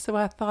idea. So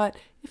I thought,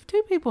 if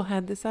 2 people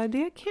had this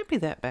idea, it can't be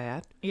that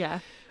bad. Yeah.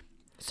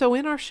 So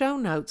in our show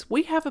notes,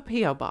 we have a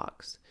P.O.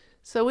 box.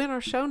 So in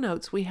our show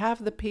notes, we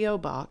have the P.O.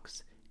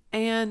 box.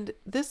 And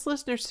this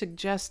listener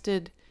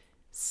suggested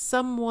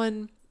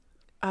someone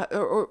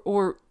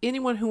or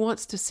anyone who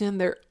wants to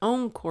send their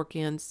own cork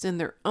in, send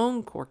their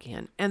own cork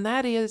in. And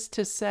that is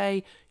to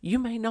say, you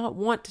may not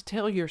want to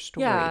tell your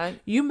story. Yeah.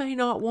 You may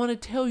not want to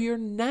tell your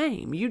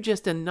name. You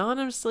just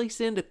anonymously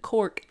send a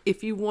cork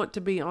if you want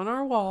to be on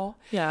our wall.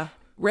 Yeah.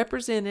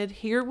 Represented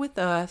here with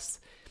us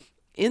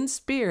in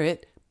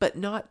spirit, but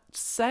not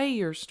say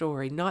your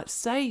story, not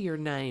say your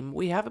name.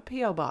 We have a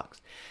P.O. box.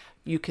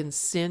 You can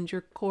send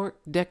your cork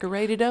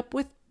decorated up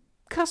with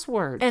cuss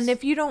words. And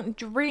if you don't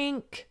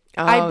drink,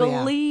 Oh, I yeah.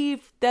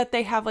 believe that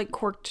they have like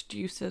corked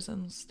juices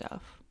and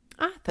stuff.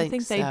 I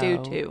think they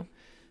do too.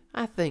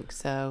 I think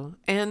so.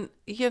 And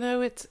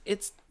I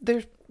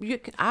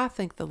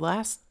think the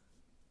last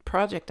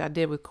project I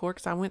did with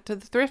corks, I went to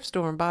the thrift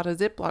store and bought a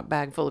Ziploc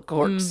bag full of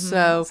corks.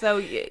 So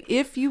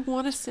if you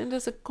want to send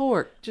us a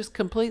cork, just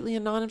completely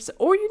anonymous,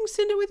 or you can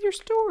send it with your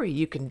story.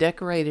 You can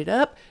decorate it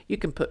up. You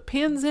can put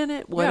pins in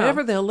it,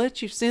 whatever they'll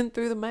let you send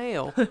through the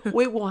mail.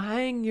 We will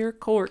hang your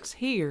corks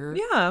here.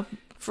 Yeah.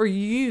 For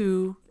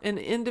you, an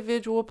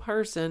individual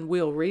person.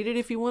 We'll read it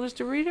if you want us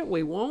to read it.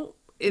 We won't.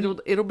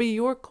 It'll be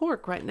your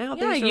cork right now.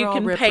 Yeah, These are you all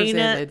can represented.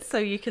 paint it so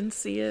you can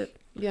see it.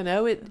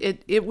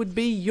 It would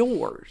be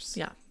yours.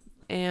 Yeah.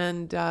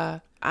 And I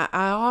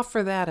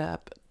offer that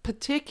up,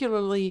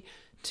 particularly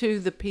to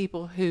the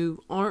people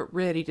who aren't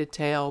ready to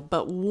tell,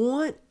 but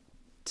want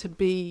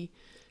to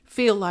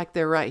feel like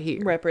they're right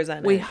here.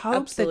 Represented. We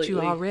hope Absolutely. that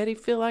you already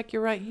feel like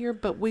you're right here,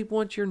 but we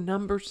want your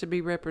numbers to be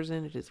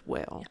represented as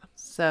well. Yeah.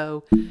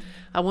 So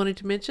I wanted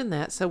to mention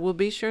that. So we'll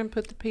be sure and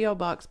put the P.O.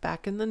 box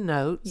back in the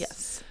notes.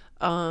 Yes.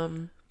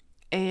 And,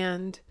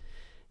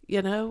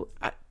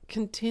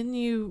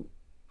 continue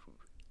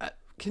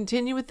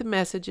with the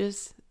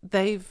messages.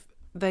 They've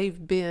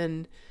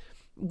been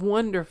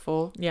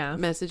wonderful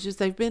messages.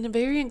 They've been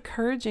very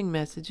encouraging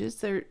messages.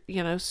 They're,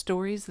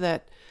 stories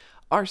that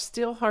are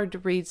still hard to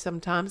read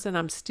sometimes, and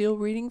I'm still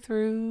reading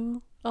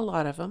through a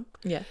lot of them.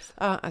 Yes.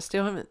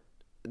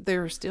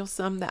 There are still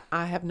some that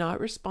I have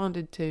not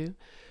responded to,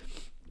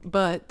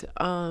 but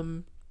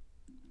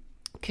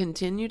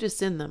continue to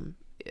send them.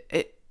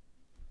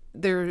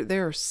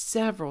 There are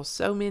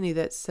so many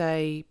that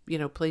say,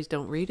 please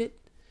don't read it.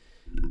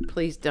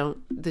 Please don't.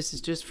 This is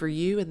just for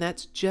you. And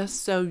that's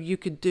just so you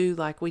could do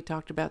like we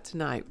talked about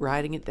tonight,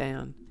 writing it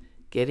down,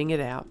 getting it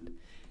out,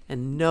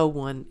 and no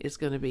one is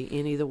going to be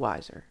any the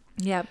wiser.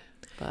 Yep.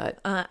 But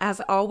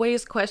as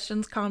always,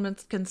 questions,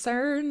 comments,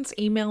 concerns,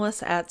 email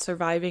us at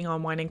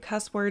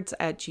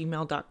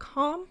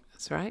survivingonwineandcusswords@gmail.com.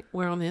 that's right.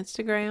 We're on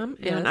Instagram,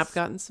 and I've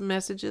gotten some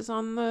messages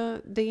on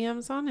the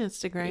DMs on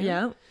Instagram.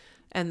 Yeah.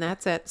 And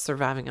that's at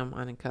Surviving on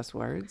Wine and Cuss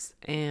Words,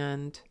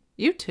 and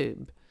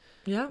YouTube.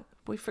 Yeah.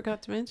 We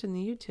forgot to mention the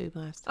YouTube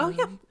last time. Oh,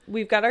 yeah.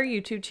 We've got our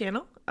YouTube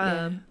channel.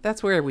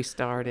 That's where we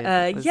started.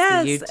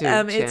 Yes. The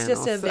YouTube it's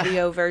just a channel,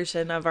 video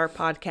version of our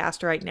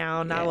podcast right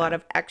now. Not a lot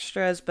of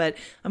extras, but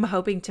I'm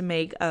hoping to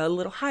make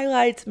little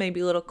highlights,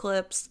 maybe little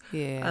clips.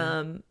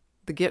 Yeah.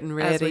 The getting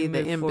ready,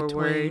 the in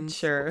between.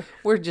 Sure.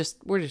 We're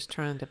just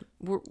trying to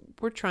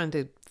we're trying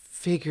to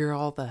figure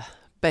all the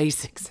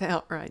basics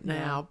out right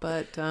now,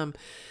 but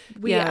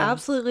we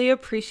absolutely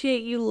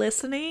appreciate you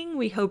listening.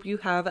 We hope you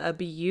have a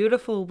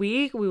beautiful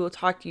week. We will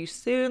talk to you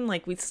soon.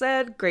 Like we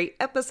said, great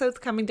episodes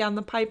coming down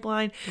the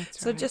pipeline.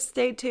 So just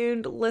stay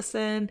tuned,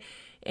 listen,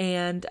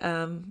 and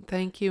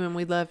thank you, and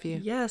we love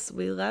you. Yes,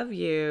 we love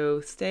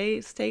you.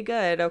 Stay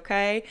good,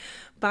 okay?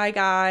 Bye,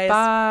 guys.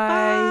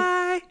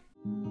 Bye. Bye.